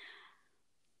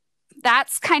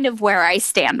 That's kind of where I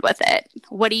stand with it.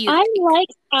 What do you think?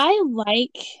 I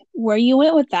like where you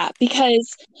went with that,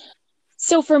 because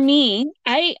so for me,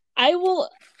 I will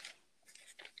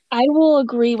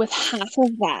agree with half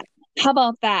of that. How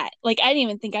about that? Like, I didn't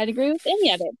even think I'd agree with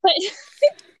any of it, but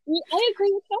I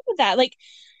agree with that. Like,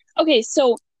 okay,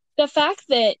 so the fact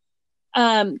that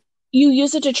um you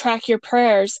use it to track your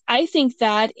prayers, I think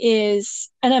that is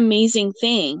an amazing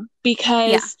thing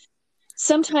Yeah. because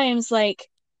sometimes like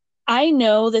I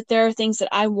know that there are things that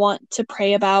I want to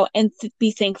pray about and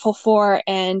be thankful for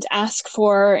and ask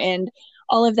for and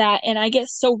all of that, and I get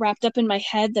so wrapped up in my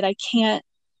head that I can't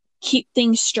keep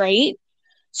things straight.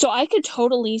 So I could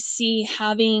totally see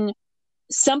having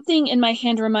something in my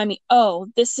hand to remind me, oh,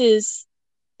 this is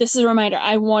a reminder.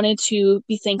 I wanted to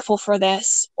be thankful for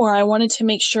this, or I wanted to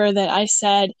make sure that I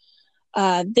said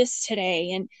this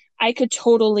today. And I could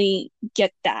totally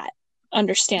get that,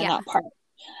 understand Yeah. that part.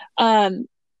 Um,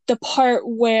 the part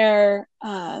where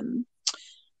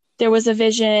there was a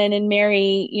vision and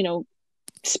Mary,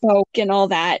 spoke and all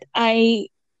that. I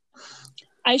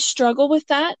struggle with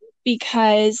that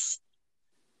because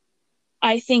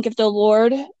I think if the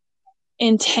Lord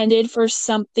intended for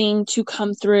something to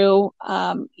come through,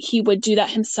 he would do that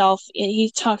himself.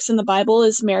 He talks in the Bible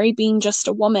as Mary being just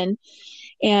a woman,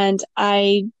 and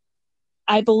I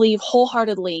believe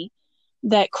wholeheartedly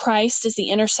that Christ is the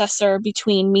intercessor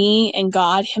between me and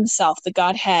God himself, the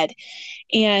Godhead.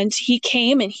 And he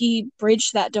came and he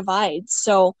bridged that divide.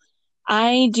 So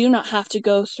I do not have to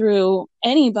go through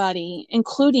anybody,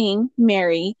 including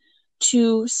Mary,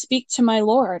 to speak to my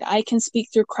Lord. I can speak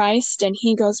through Christ, and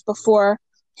he goes before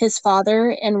his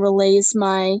Father and relays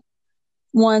my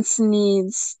wants,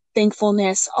 needs,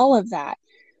 thankfulness, all of that.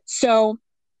 So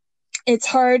it's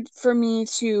hard for me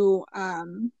to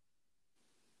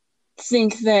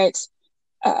think that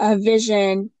a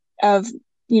vision of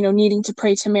needing to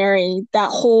pray to Mary, that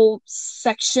whole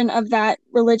section of that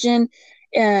religion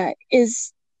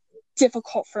is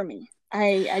difficult for me.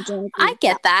 I don't agree I with that.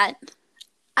 get that.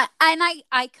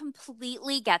 I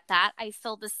completely get that. I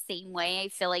feel the same way. I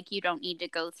feel like you don't need to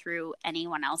go through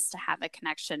anyone else to have a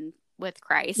connection with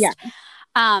Yeah, Christ.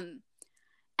 Um,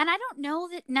 and I don't know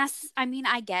that I mean,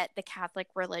 I get the Catholic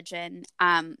religion.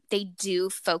 They do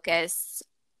focus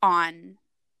on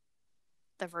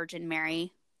the Virgin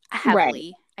Mary right,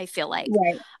 heavily, I feel like.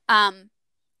 right. Um,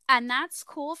 and that's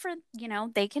cool for,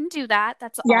 they can do that.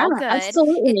 That's Yeah, all good. It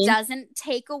absolutely. doesn't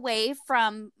take away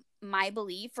from my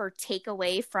belief or take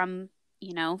away from,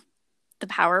 you know, the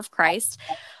power of Christ.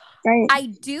 Right. I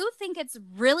do think it's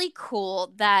really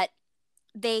cool that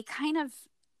they kind of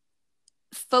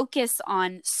focus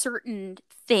on certain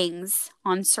things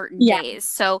on certain Yeah, days.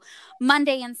 So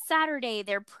Monday and Saturday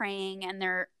they're praying and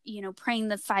they're, praying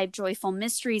the five joyful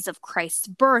mysteries of Christ's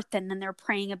birth, and then they're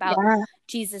praying about yeah,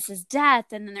 Jesus's death,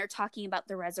 and then they're talking about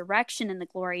the resurrection and the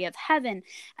glory of heaven.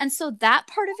 And so that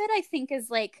part of it I think is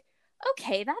like,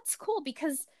 okay, that's cool,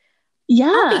 because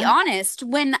I'll be yeah. honest,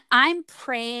 when I'm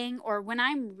praying or when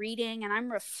I'm reading and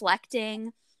I'm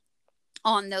reflecting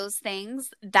on those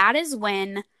things, that is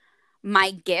when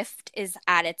my gift is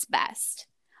at its best.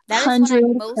 That is when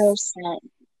I'm most 100%.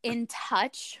 in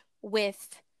touch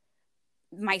with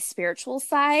my spiritual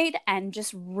side and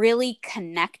just really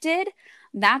connected.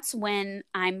 That's when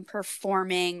I'm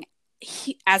performing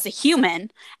as a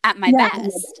human at my Yeah,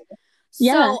 best.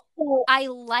 yeah, So I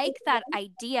like that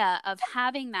idea of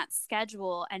having that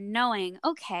schedule and knowing,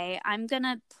 okay, I'm going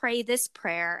to pray this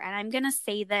prayer and I'm going to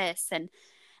say this, and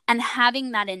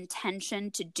having that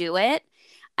intention to do it.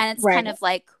 And it's right, kind of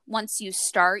like once you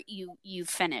start, you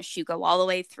finish, you go all the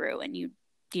way through, and you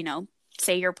know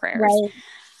say your prayers. right.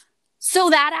 So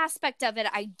that aspect of it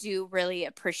I do really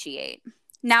appreciate.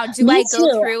 Now, do Me I go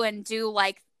too. through and do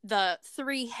like the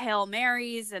 3 Hail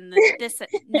Marys and this?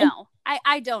 No,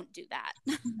 I don't do that.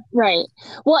 Right.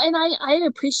 Well, and I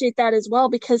appreciate that as well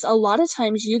because a lot of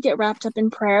times you get wrapped up in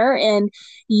prayer and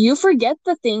you forget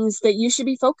the things that you should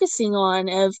be focusing on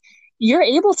of you're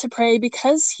able to pray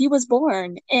because he was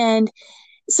born. And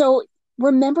so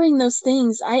remembering those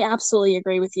things, I absolutely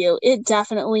agree with you. It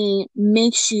definitely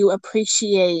makes you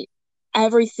appreciate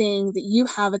everything that you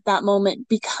have at that moment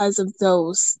because of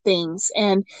those things.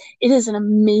 And it is an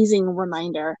amazing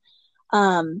reminder.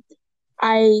 Um,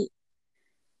 I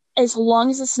as long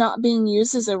as it's not being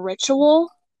used as a ritual,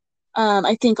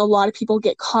 I think a lot of people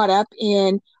get caught up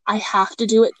in, I have to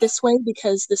do it this way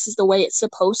because this is the way it's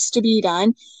supposed to be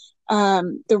done.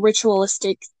 The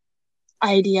ritualistic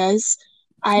ideas,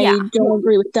 I Yeah, don't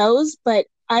agree with those, but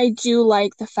I do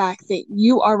like the fact that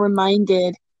you are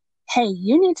reminded, hey,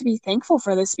 you need to be thankful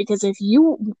for this because if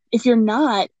you're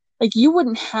not, like you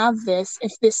wouldn't have this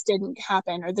if this didn't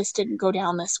happen or this didn't go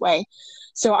down this way.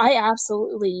 So I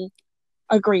absolutely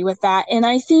agree with that. And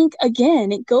I think,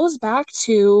 again, it goes back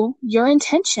to your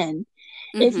intention.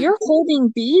 If mm-hmm. you're holding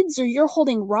beads or you're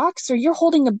holding rocks or you're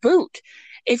holding a boot,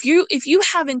 If you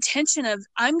have intention of,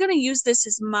 I'm going to use this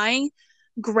as my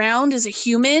ground as a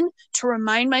human to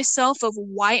remind myself of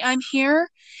why I'm here,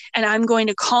 and I'm going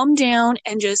to calm down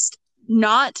and just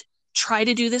not try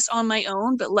to do this on my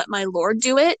own, but let my Lord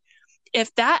do it.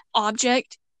 If that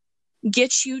object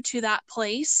gets you to that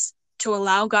place to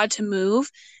allow God to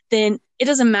move, then it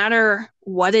doesn't matter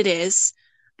what it is.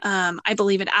 I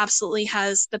believe it absolutely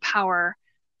has the power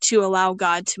to allow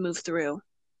God to move through.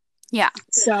 Yeah.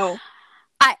 So,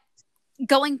 I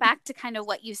going back to kind of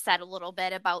what you said a little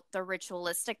bit about the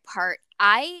ritualistic part,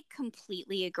 I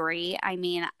completely agree. I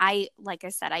mean, like I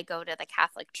said, I go to the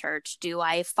Catholic Church. Do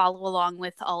I follow along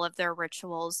with all of their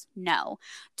rituals? No.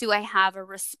 Do I have a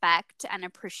respect and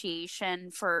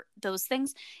appreciation for those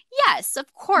things? Yes,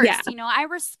 of course. yeah, I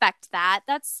respect that.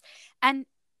 And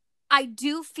I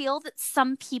do feel that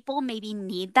some people maybe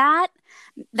need that.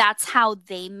 That's how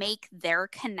they make their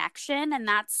connection, and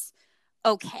that's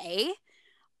okay,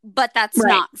 but that's right.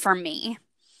 not for me.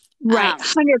 Right, Um,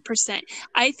 100%.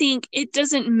 I think it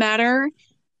doesn't matter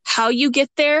how you get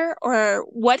there or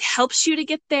what helps you to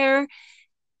get there.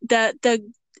 The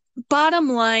bottom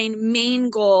line main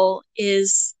goal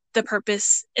is the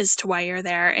purpose as to why you're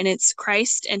there, and it's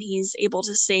Christ, and he's able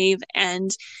to save and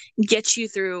get you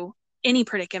through any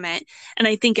predicament. And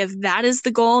I think if that is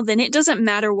the goal, then it doesn't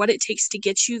matter what it takes to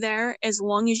get you there, as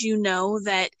long as you know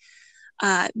that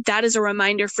that is a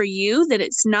reminder for you that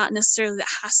it's not necessarily that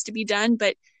has to be done,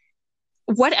 but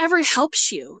whatever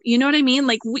helps you. You know what I mean?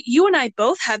 Like you and I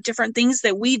both have different things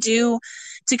that we do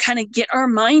to kind of get our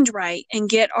mind right and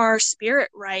get our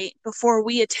spirit right before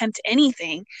we attempt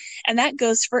anything. And that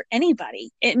goes for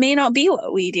anybody. It may not be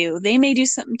what we do. They may do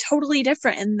something totally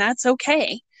different, and that's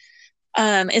okay.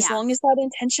 As yeah, long as that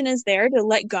intention is there to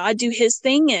let God do his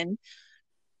thing, and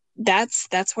that's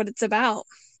what it's about.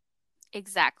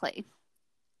 exactly.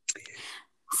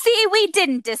 See, we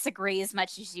didn't disagree as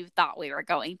much as you thought we were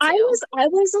going I to. was I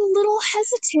was a little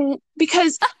hesitant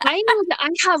because I know that I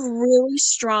have really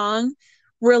strong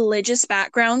religious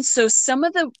background. So some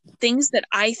of the things that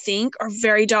I think are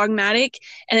very dogmatic,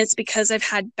 and it's because I've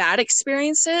had bad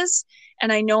experiences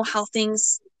and I know how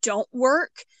things don't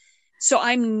work. So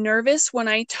I'm nervous when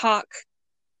I talk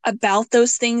about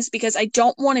those things because I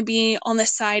don't want to be on the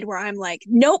side where I'm like,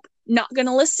 nope, not going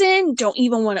to listen, don't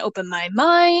even want to open my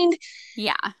mind.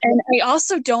 Yeah, And I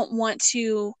also don't want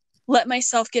to let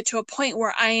myself get to a point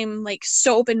where I am like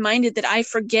so open minded that I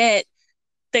forget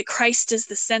that Christ is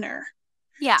the center.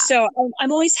 yeah. So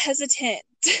I'm always hesitant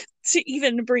to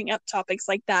even bring up topics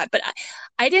like that. But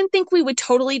I didn't think we would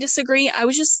totally disagree. I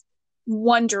was just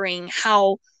wondering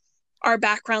how our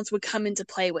backgrounds would come into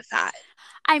play with that.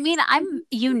 I mean,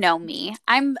 you know me.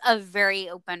 I'm a very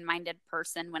open-minded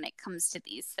person when it comes to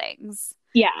these things.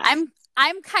 Yeah.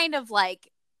 I'm kind of like,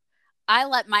 I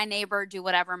let my neighbor do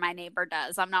whatever my neighbor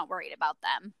does. I'm not worried about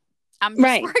them. I'm just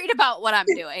Right. worried about what I'm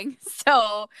doing.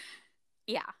 So,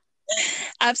 yeah.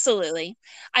 Absolutely.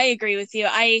 I agree with you.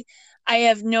 I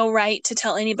have no right to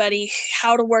tell anybody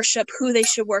how to worship, who they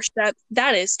should worship.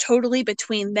 That is totally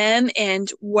between them and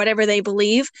whatever they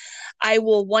believe. I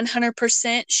will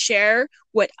 100% share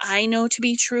what I know to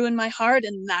be true in my heart,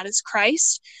 and that is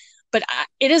Christ. But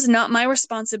it is not my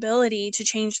responsibility to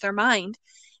change their mind.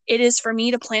 It is for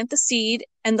me to plant the seed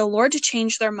and the Lord to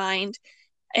change their mind,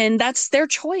 and that's their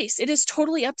choice. It is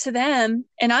totally up to them,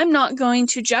 and I'm not going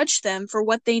to judge them for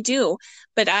what they do,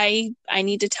 but I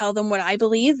need to tell them what I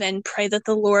believe and pray that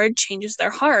the Lord changes their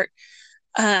heart.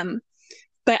 um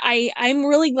but I'm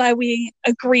really glad we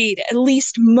agreed, at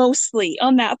least mostly,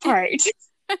 on that part.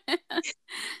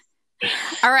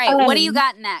 All right. What do you um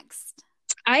got next?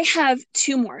 I have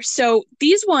two more. So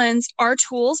these ones are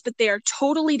tools, but they are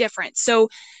totally different. So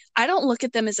I don't look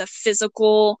at them as a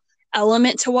physical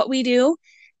element to what we do,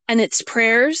 and it's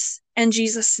prayers and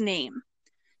Jesus' name.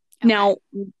 Okay. Now,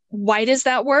 why does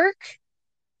that work?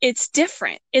 It's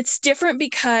different. It's different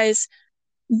because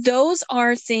those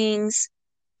are things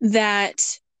that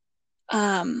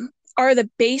are the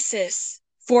basis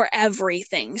for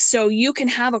everything. So you can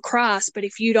have a cross, but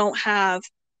if you don't have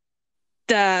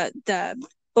the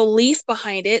belief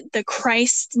behind it, the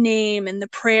Christ name and the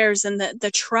prayers and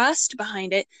the trust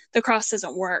behind it, the cross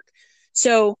doesn't work.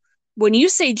 So when you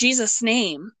say Jesus'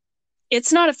 name,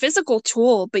 it's not a physical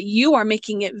tool, but you are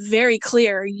making it very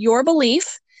clear your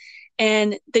belief.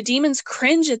 And the demons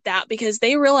cringe at that because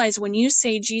they realize when you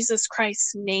say Jesus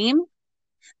Christ's name,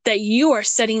 that you are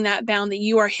setting that bound, that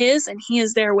you are his and he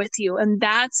is there with you. And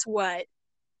that's what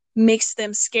makes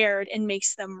them scared and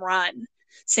makes them run.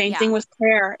 Same thing Yeah. with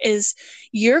prayer is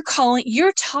you're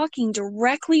talking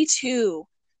directly to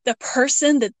the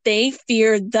person that they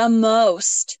fear the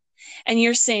most. and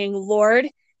you're saying, Lord,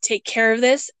 take care of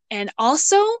this, and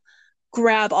also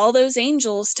grab all those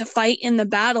angels to fight in the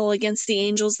battle against the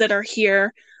angels that are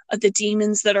here, the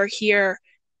demons that are here,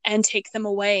 and take them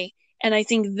away. And I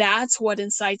think that's what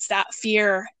incites that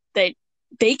fear, that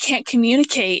they can't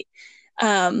communicate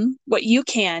what you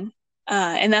can.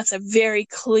 And that's a very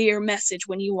clear message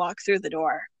when you walk through the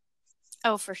door.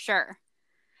 Oh, for sure.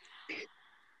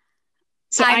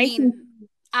 So I I think, mean,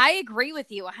 I agree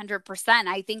with you 100%.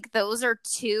 I think those are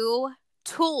two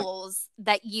tools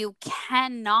that you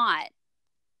cannot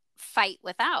fight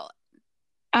without.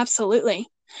 absolutely.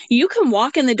 You can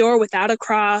walk in the door without a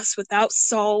cross, without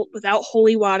salt, without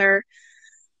holy water.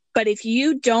 But if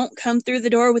you don't come through the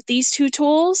door with these two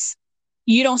tools,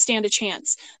 you don't stand a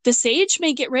chance. The sage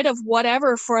may get rid of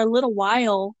whatever for a little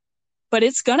while, but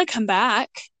it's going to come back.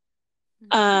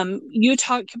 You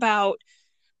talked about,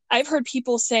 I've heard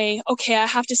people say, okay, I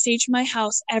have to sage my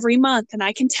house every month, and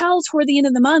I can tell toward the end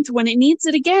of the month when it needs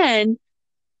it again.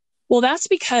 Well, that's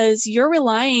because you're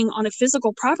relying on a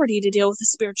physical property to deal with a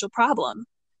spiritual problem.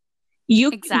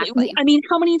 Exactly. I mean,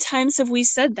 how many times have we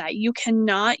said that? You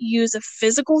cannot use a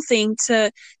physical thing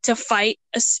to fight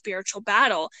a spiritual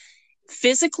battle.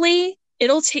 Physically,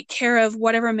 it'll take care of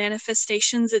whatever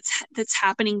manifestations that's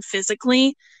happening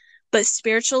physically, but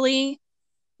spiritually,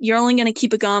 you're only going to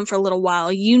keep it going for a little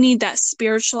while. You need that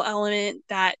spiritual element,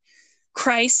 that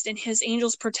Christ and his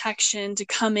angels' protection to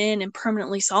come in and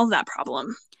permanently solve that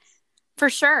problem. For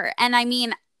sure. And I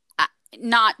mean,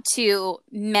 not to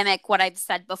mimic what I've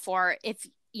said before, if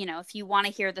you want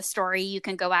to hear the story, you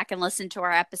can go back and listen to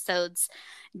our episodes,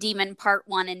 Demon Part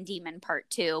 1 and Demon Part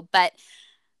 2. But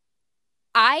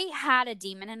I had a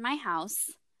demon in my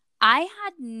house. I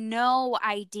had no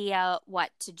idea what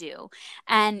to do.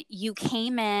 And you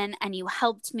came in and you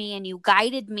helped me and you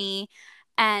guided me.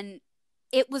 And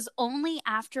it was only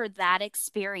after that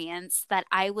experience that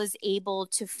I was able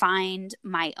to find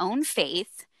my own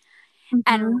faith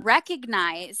and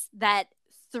recognize that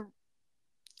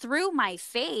through my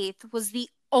faith was the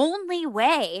only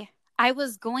way I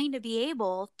was going to be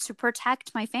able to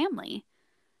protect my family.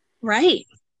 Right.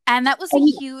 And that was a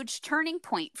huge turning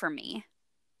point for me.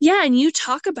 Yeah, and you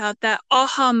talk about that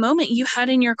aha moment you had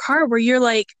in your car where you're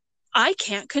like, I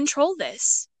can't control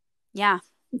this. Yeah.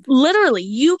 Literally,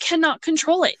 you cannot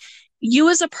control it. You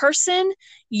as a person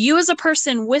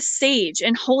with sage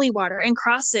and holy water and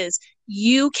crosses,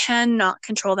 you cannot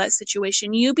control that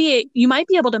situation. You might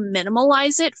be able to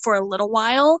minimalize it for a little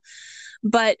while,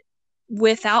 but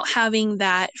without having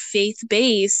that faith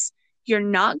base, you're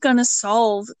not going to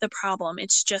solve the problem.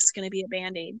 It's just going to be a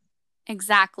Band-Aid.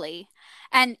 Exactly.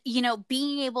 And,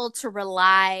 being able to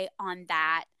rely on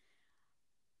that,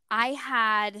 I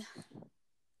had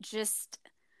just,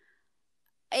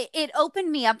 it opened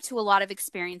me up to a lot of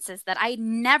experiences that I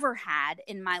never had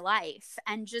in my life.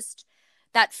 And just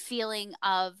that feeling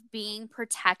of being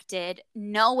protected,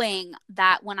 knowing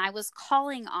that when I was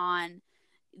calling on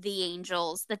the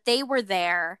angels, that they were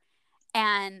there,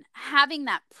 and having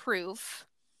that proof.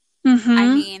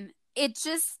 I mean,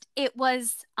 it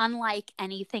was unlike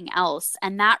anything else.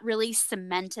 And that really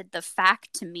cemented the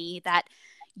fact to me that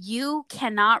you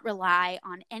cannot rely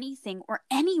on anything or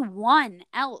anyone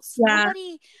else. Yeah.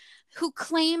 Nobody who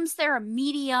claims they're a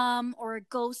medium or a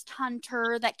ghost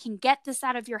hunter that can get this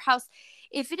out of your house,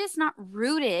 if it is not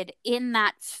rooted in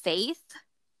that faith,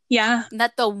 yeah,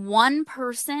 that the one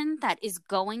person that is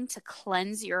going to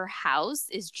cleanse your house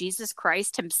is Jesus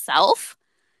Christ himself,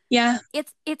 yeah,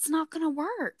 it's not going to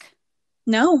work.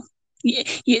 No.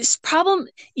 You're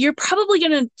probably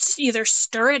going to either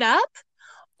stir it up,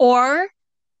 or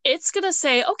it's going to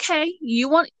say, okay,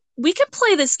 we can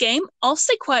play this game. I'll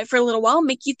stay quiet for a little while,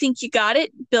 make you think you got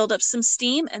it, build up some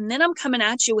steam, and then I'm coming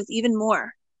at you with even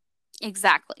more.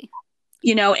 Exactly.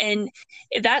 And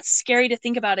that's scary to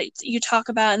think about. It. You talk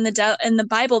about in the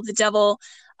Bible, the devil,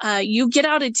 you get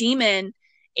out a demon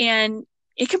and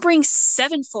it can bring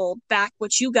sevenfold back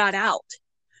what you got out.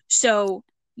 So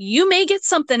you may get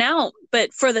something out,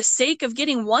 but for the sake of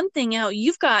getting one thing out,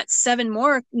 you've got 7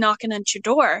 more knocking at your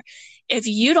door. If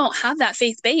you don't have that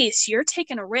faith base, you're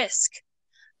taking a risk.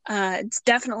 It's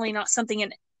definitely not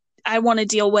something I want to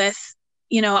deal with.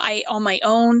 On my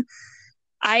own,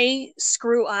 I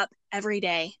screw up every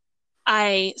day.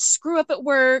 I screw up at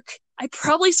work. I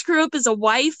probably screw up as a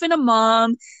wife and a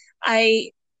mom.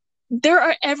 There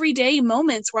are everyday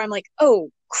moments where I'm like, oh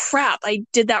crap, I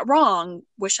did that wrong.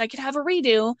 Wish I could have a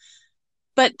redo.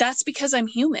 But that's because I'm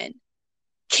human.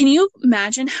 Can you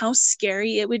imagine how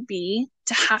scary it would be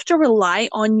to have to rely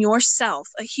on yourself,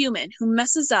 a human who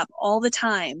messes up all the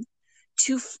time,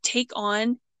 to take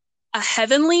on a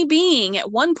heavenly being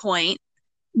at one point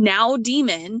now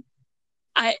demon,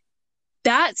 I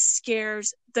that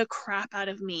scares the crap out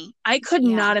of me. I could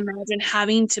Yeah. not imagine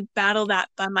having to battle that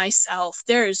by myself.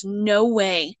 There is no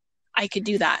way I could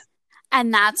do that.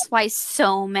 And that's why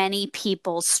so many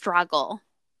people struggle.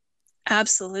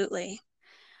 Absolutely.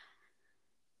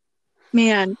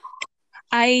 Man,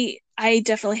 I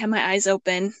definitely have my eyes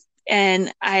open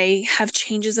and I have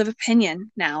changes of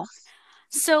opinion now.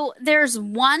 So there's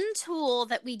one tool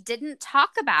that we didn't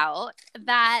talk about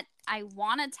that I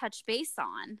want to touch base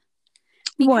on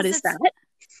What because is that?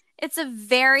 it's a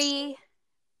very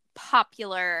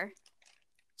popular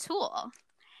tool,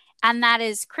 and that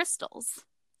is crystals.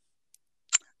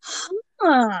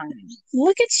 Huh.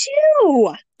 Look at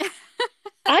you.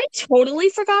 I totally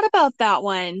forgot about that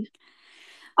one.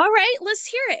 All right, let's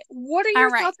hear it. What are All your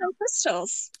right. thoughts on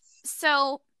crystals?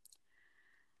 So,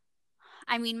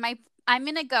 I mean, I'm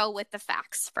going to go with the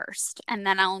facts first, and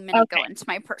then I'm going to go into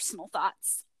my personal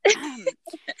thoughts.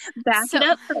 Back it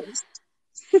up first.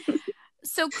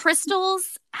 So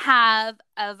crystals have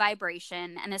a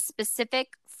vibration and a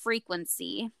specific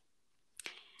frequency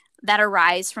that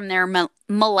arise from their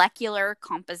molecular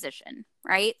composition,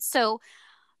 right? So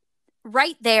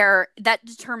right there, that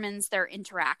determines their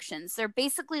interactions. They're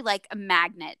basically like a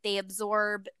magnet. They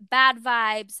absorb bad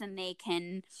vibes and they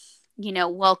can,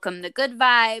 welcome the good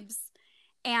vibes.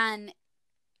 And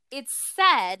it's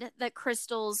said that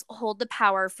crystals hold the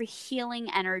power for healing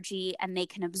energy and they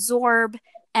can absorb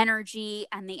energy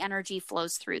and the energy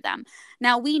flows through them.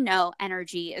 Now we know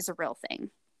energy is a real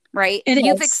thing, right?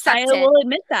 You've accepted. I will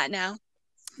admit that now.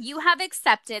 You have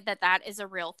accepted that is a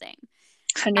real thing.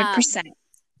 100%.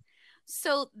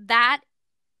 So that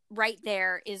right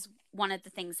there is one of the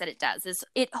things that it does is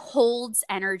it holds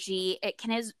energy. It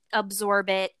can absorb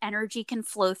it. Energy can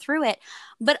flow through it,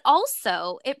 but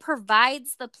also it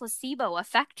provides the placebo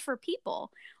effect for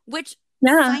people, which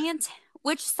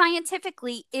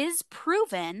scientifically is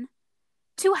proven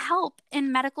to help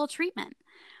in medical treatment.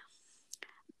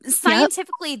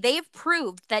 Scientifically, they've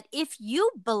proved that if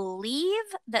you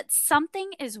believe that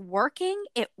something is working,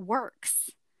 it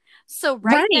works. So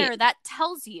right there, that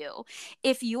tells you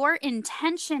if your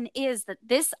intention is that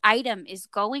this item is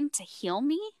going to heal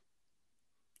me,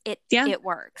 it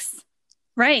works.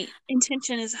 Right.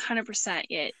 Intention is 100%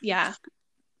 it. Yeah.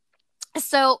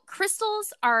 So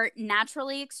crystals are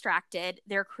naturally extracted.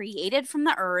 They're created from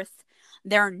the earth.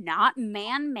 They're not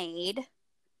man-made.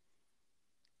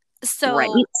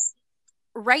 So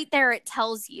right there, it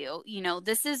tells you,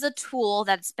 this is a tool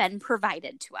that's been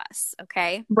provided to us.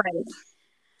 Okay. Right.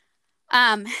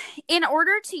 In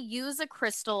order to use a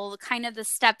crystal, kind of the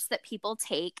steps that people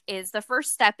take is the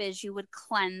first step is you would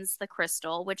cleanse the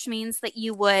crystal, which means that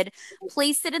you would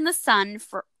place it in the sun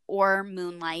or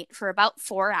moonlight for about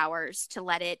 4 hours to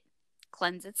let it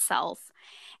cleanse itself.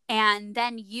 And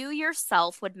then you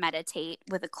yourself would meditate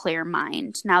with a clear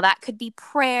mind. Now that could be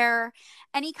prayer,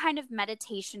 any kind of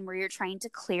meditation where you're trying to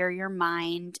clear your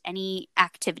mind, any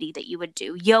activity that you would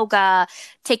do, yoga,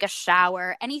 take a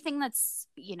shower, anything that's,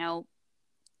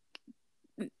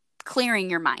 clearing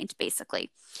your mind,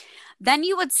 basically. Then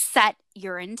you would set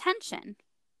your intention.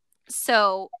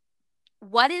 So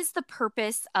what is the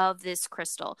purpose of this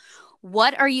crystal?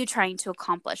 What are you trying to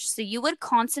accomplish? So you would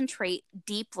concentrate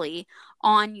deeply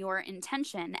on your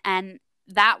intention. And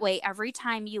that way, every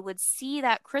time you would see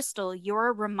that crystal,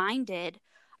 you're reminded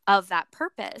of that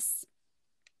purpose.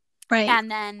 Right. And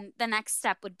then the next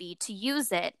step would be to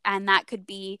use it. And that could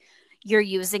be you're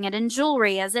using it in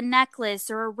jewelry as a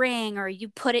necklace or a ring, or you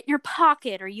put it in your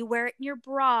pocket, or you wear it in your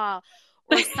bra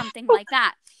or something like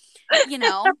that.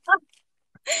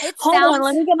 Hold on,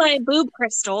 let me get my boob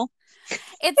crystal.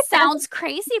 It sounds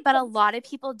crazy, but a lot of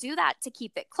people do that to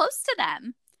keep it close to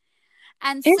them.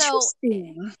 And so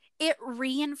it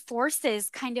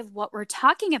reinforces kind of what we're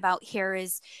talking about here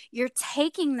is you're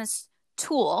taking this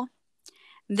tool,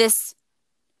 this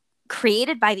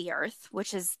created by the earth,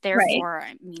 which is therefore,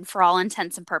 for all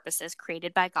intents and purposes,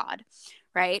 created by God,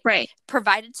 right? Right.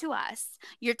 Provided to us.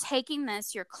 You're taking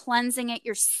this, you're cleansing it,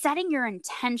 you're setting your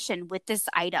intention with this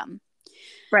item.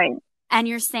 Right. And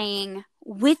you're saying,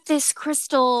 with this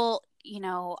crystal,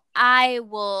 I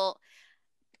will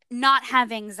not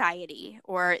have anxiety,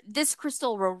 or this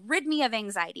crystal will rid me of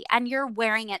anxiety. And you're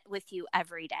wearing it with you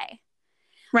every day.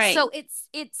 Right. So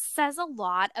it says a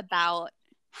lot about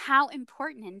how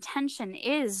important intention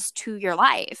is to your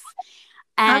life,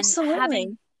 and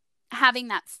absolutely having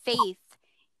that faith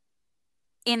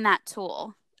in that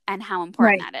tool and how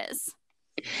important that is.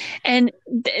 And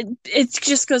it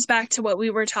just goes back to what we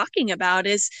were talking about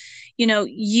is,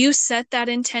 you set that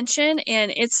intention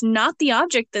and it's not the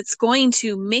object that's going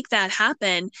to make that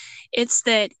happen. It's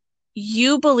that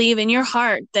you believe in your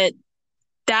heart that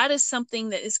that is something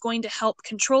that is going to help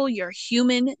control your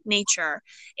human nature.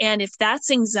 And if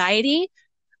that's anxiety,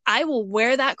 I will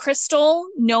wear that crystal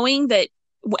knowing that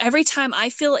every time I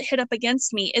feel it hit up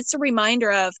against me, it's a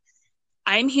reminder of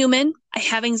I'm human, I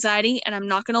have anxiety, and I'm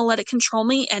not going to let it control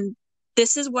me. And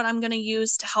this is what I'm going to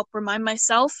use to help remind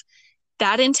myself.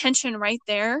 That intention right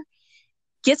there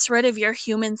gets rid of your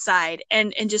human side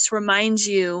and just reminds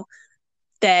you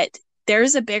that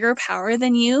there's a bigger power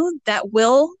than you that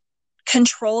will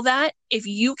control that if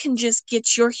you can just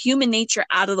get your human nature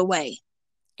out of the way.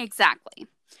 Exactly.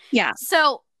 Yeah.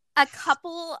 So a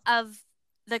couple of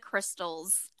the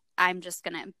crystals I'm just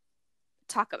going to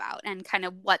talk about and kind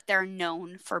of what they're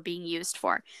known for being used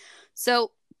for.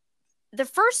 So the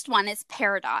first one is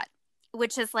peridot,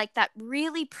 which is like that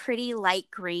really pretty light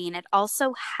green. It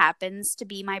also happens to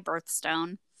be my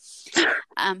birthstone.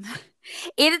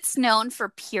 It's known for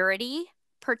purity,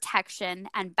 protection,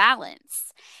 and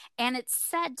balance. And it's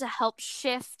said to help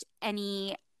shift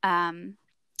any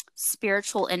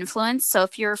spiritual influence. So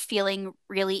if you're feeling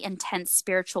really intense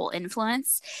spiritual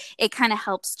influence, it kind of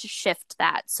helps to shift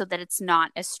that so that it's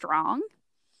not as strong.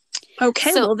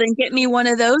 Okay, So, well then get me one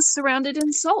of those surrounded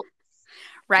in salt.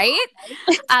 Right?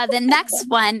 The next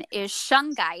one is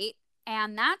shungite,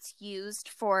 and that's used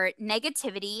for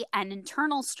negativity and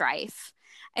internal strife.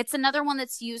 It's another one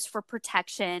that's used for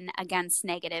protection against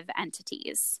negative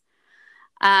entities.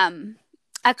 A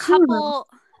couple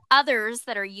others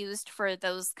that are used for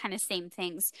those kind of same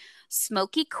things: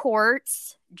 smoky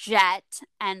quartz, jet,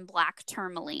 and black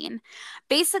tourmaline.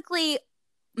 Basically,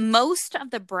 most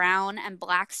of the brown and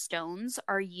black stones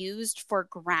are used for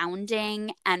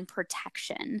grounding and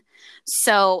protection.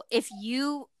 So if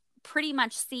you pretty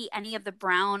much see any of the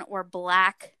brown or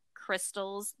black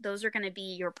crystals, those are going to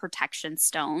be your protection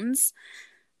stones.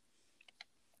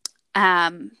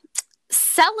 Selenite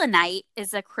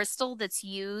is a crystal that's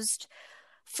used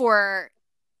for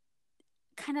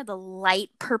kind of the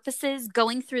light purposes,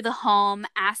 going through the home,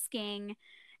 asking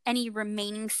any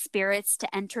remaining spirits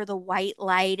to enter the white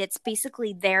light. It's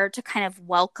basically there to kind of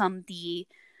welcome the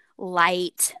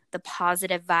light, the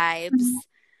positive vibes.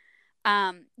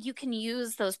 You can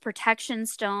use those protection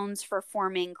stones for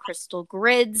forming crystal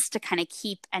grids to kind of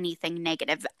keep anything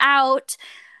negative out.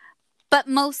 But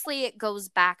mostly it goes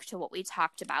back to what we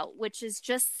talked about, which is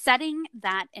just setting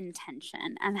that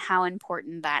intention and how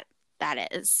important that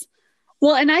is.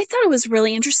 Well, and I thought it was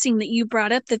really interesting that you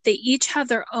brought up that they each have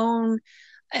their own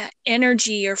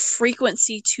energy or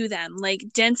frequency to them, like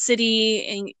density,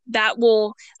 and that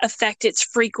will affect its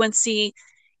frequency.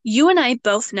 You and I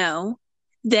both know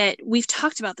that we've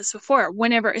talked about this before.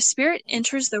 Whenever a spirit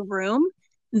enters the room,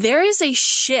 there is a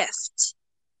shift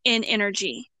in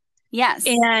energy. Yes.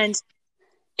 And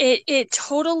it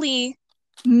totally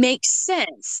makes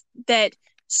sense that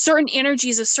certain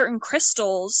energies of certain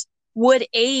crystals would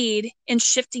aid in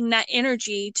shifting that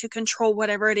energy to control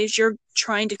whatever it is you're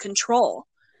trying to control.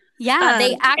 Yeah,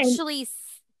 they actually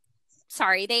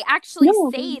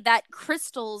say that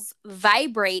crystals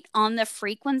vibrate on the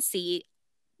frequency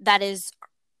that is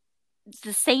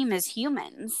the same as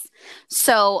humans.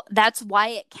 So that's why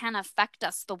it can affect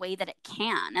us the way that it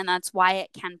can, and that's why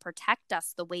it can protect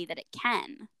us the way that it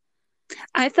can.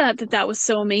 I thought that was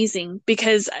so amazing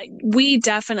because we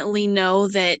definitely know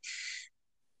that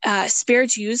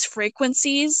spirits use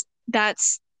frequencies.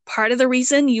 That's part of the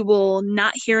reason you will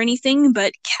not hear anything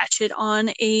but catch it on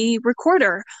a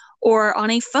recorder or on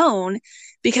a phone,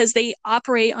 because they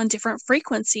operate on different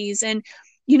frequencies. And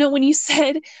when you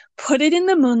said put it in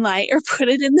the moonlight or put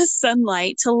it in the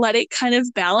sunlight to let it kind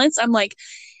of balance, I'm like,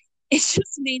 it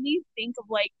just made me think of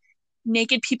like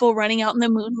naked people running out in the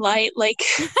moonlight, like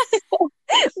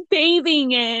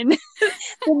bathing in the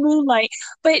moonlight.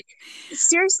 But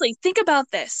seriously, think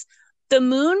about this. The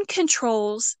moon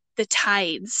controls the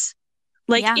tides.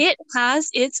 Like, yeah. It has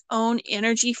its own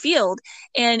energy field.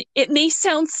 And it may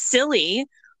sound silly,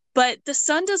 but the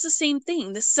sun does the same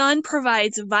thing. The sun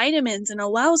provides vitamins and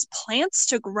allows plants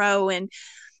to grow. And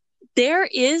there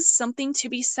is something to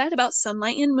be said about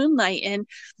sunlight and moonlight and,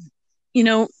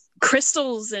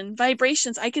 crystals and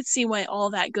vibrations. I could see why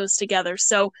all that goes together.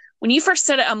 So when you first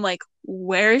said it, I'm like,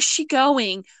 where is she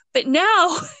going? But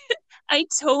now I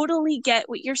totally get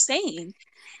what you're saying.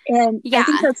 And I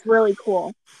think that's really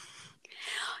cool.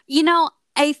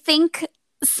 I think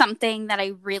something that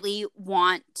I really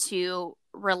want to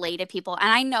relay to people, and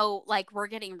I know like we're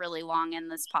getting really long in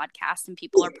this podcast and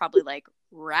people are probably like,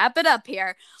 wrap it up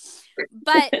here.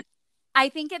 But I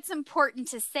think it's important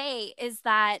to say is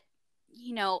that,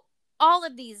 you know, all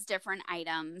of these different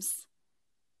items,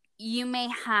 you may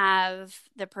have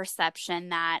the perception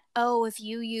that, oh, if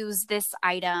you use this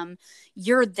item,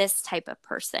 you're this type of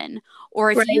person.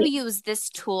 Or if Right. you use this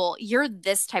tool, you're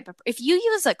this type of, if you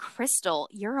use a crystal,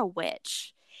 you're a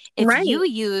witch. If Right. you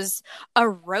use a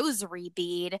rosary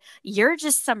bead, you're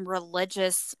just some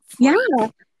religious freak.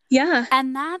 Yeah.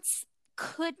 And that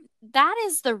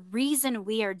is the reason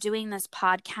we are doing this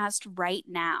podcast right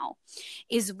now,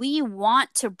 is we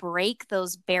want to break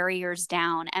those barriers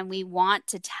down, and we want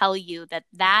to tell you that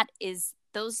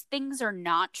those things are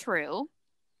not true.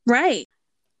 Right.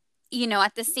 You know,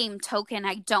 at the same token,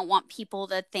 I don't want people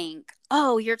to think,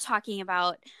 oh, you're talking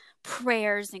about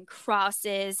prayers and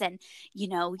crosses and, you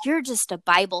know, you're just a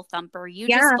Bible thumper. You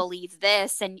just believe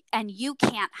this and you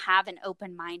can't have an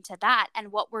open mind to that.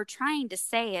 And what we're trying to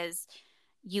say is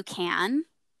you can.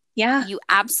 Yeah. You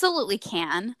absolutely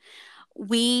can.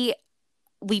 We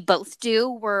both do.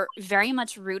 We're very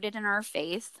much rooted in our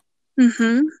faith.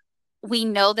 Mm-hmm. We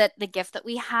know that the gift that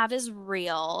we have is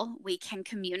real. We can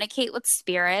communicate with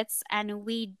spirits, and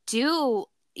we do,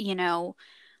 you know,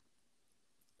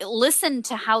 listen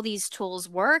to how these tools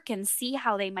work and see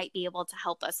how they might be able to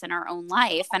help us in our own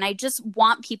life. And I just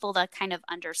want people to kind of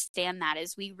understand that,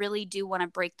 is we really do want to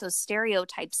break those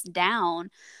stereotypes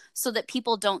down so that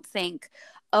people don't think,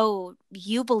 oh,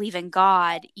 you believe in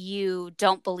God, you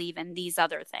don't believe in these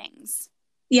other things.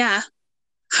 Yeah,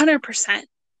 100%.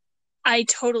 I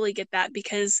totally get that,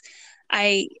 because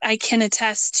I can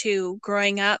attest to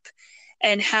growing up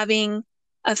and having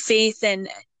a faith and,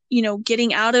 you know,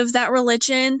 getting out of that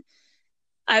religion.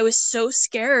 I was so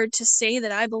scared to say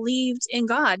that I believed in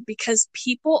God, because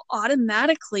people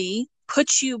automatically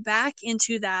put you back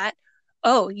into that,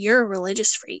 oh, you're a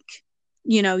religious freak.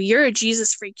 You know, you're a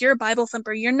Jesus freak. You're a Bible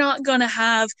thumper. You're not going to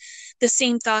have the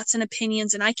same thoughts and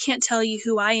opinions. And I can't tell you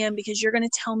who I am because you're going to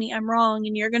tell me I'm wrong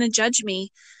and you're going to judge me.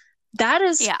 That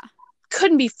is,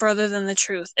 couldn't be further than the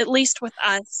truth, at least with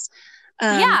us.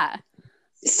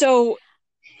 So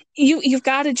you've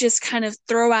got to just kind of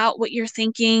throw out what you're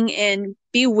thinking and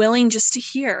be willing just to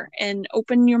hear and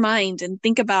open your mind and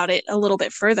think about it a little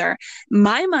bit further.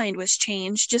 My mind was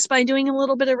changed just by doing a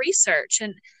little bit of research,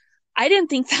 and I didn't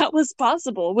think that was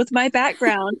possible with my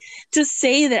background to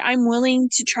say that I'm willing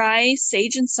to try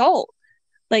sage and salt.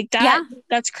 Like that,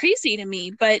 that's crazy to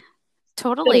me, but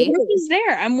totally, the is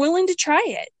there. I'm willing to try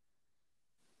it.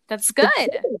 That's good.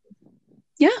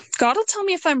 Yeah, God will tell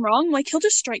me if I'm wrong. Like, he'll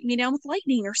just strike me down with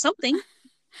lightning or something.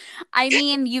 I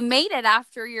mean, you made it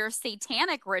after your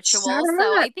satanic ritual, so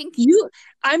I think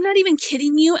I'm not even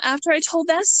kidding you. After I told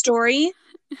that story,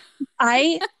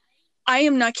 I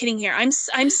am not kidding here. I'm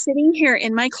sitting here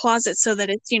in my closet so that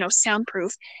it's, you know,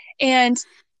 soundproof, and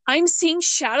I'm seeing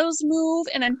shadows move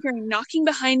and I'm hearing knocking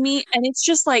behind me, and it's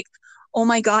just like, oh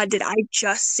my God, did I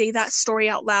just say that story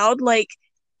out loud? Like,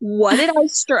 what did I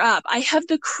stir up? I have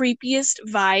the creepiest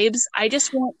vibes. I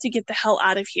just want to get the hell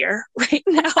out of here right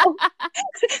now.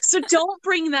 So don't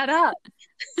bring that up.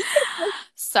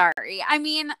 Sorry. I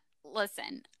mean,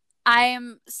 listen,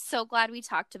 I'm so glad we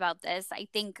talked about this. I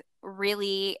think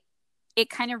really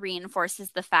it kind of reinforces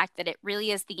the fact that it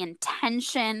really is the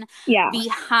intention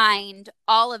behind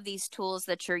all of these tools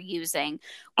that you're using.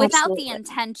 Without the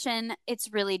intention,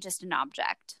 it's really just an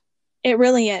object. It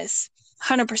really is.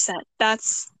 100%.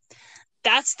 That's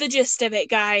the gist of it,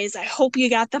 guys. I hope you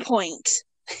got the point.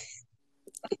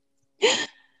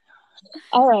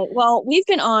 All right. Well, we've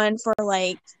been on for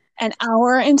like an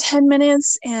hour and 10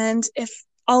 minutes. And if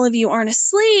all of you aren't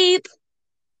asleep,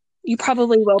 you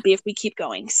probably will be if we keep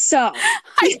going. So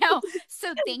I know.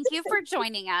 So thank you for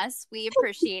joining us. We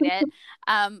appreciate it.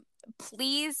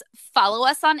 Please follow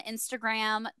us on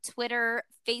Instagram, Twitter,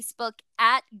 Facebook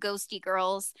at Ghosty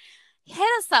Girls. Hit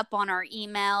us up on our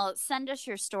email. Send us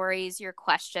your stories, your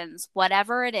questions,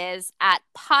 whatever it is, at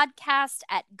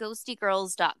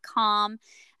podcast@ghostygirls.com.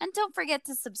 And don't forget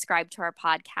to subscribe to our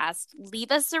podcast.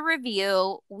 Leave us a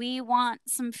review. We want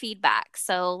some feedback.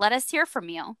 So let us hear from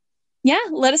you. Yeah,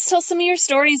 let us tell some of your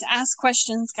stories. Ask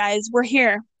questions, guys. We're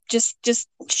here. Just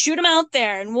shoot them out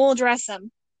there and we'll address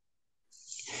them.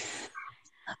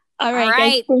 All right,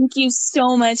 guys, thank you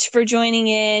so much for joining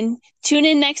in. Tune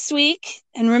in next week.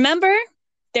 And remember,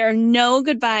 there are no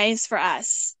goodbyes for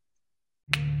us.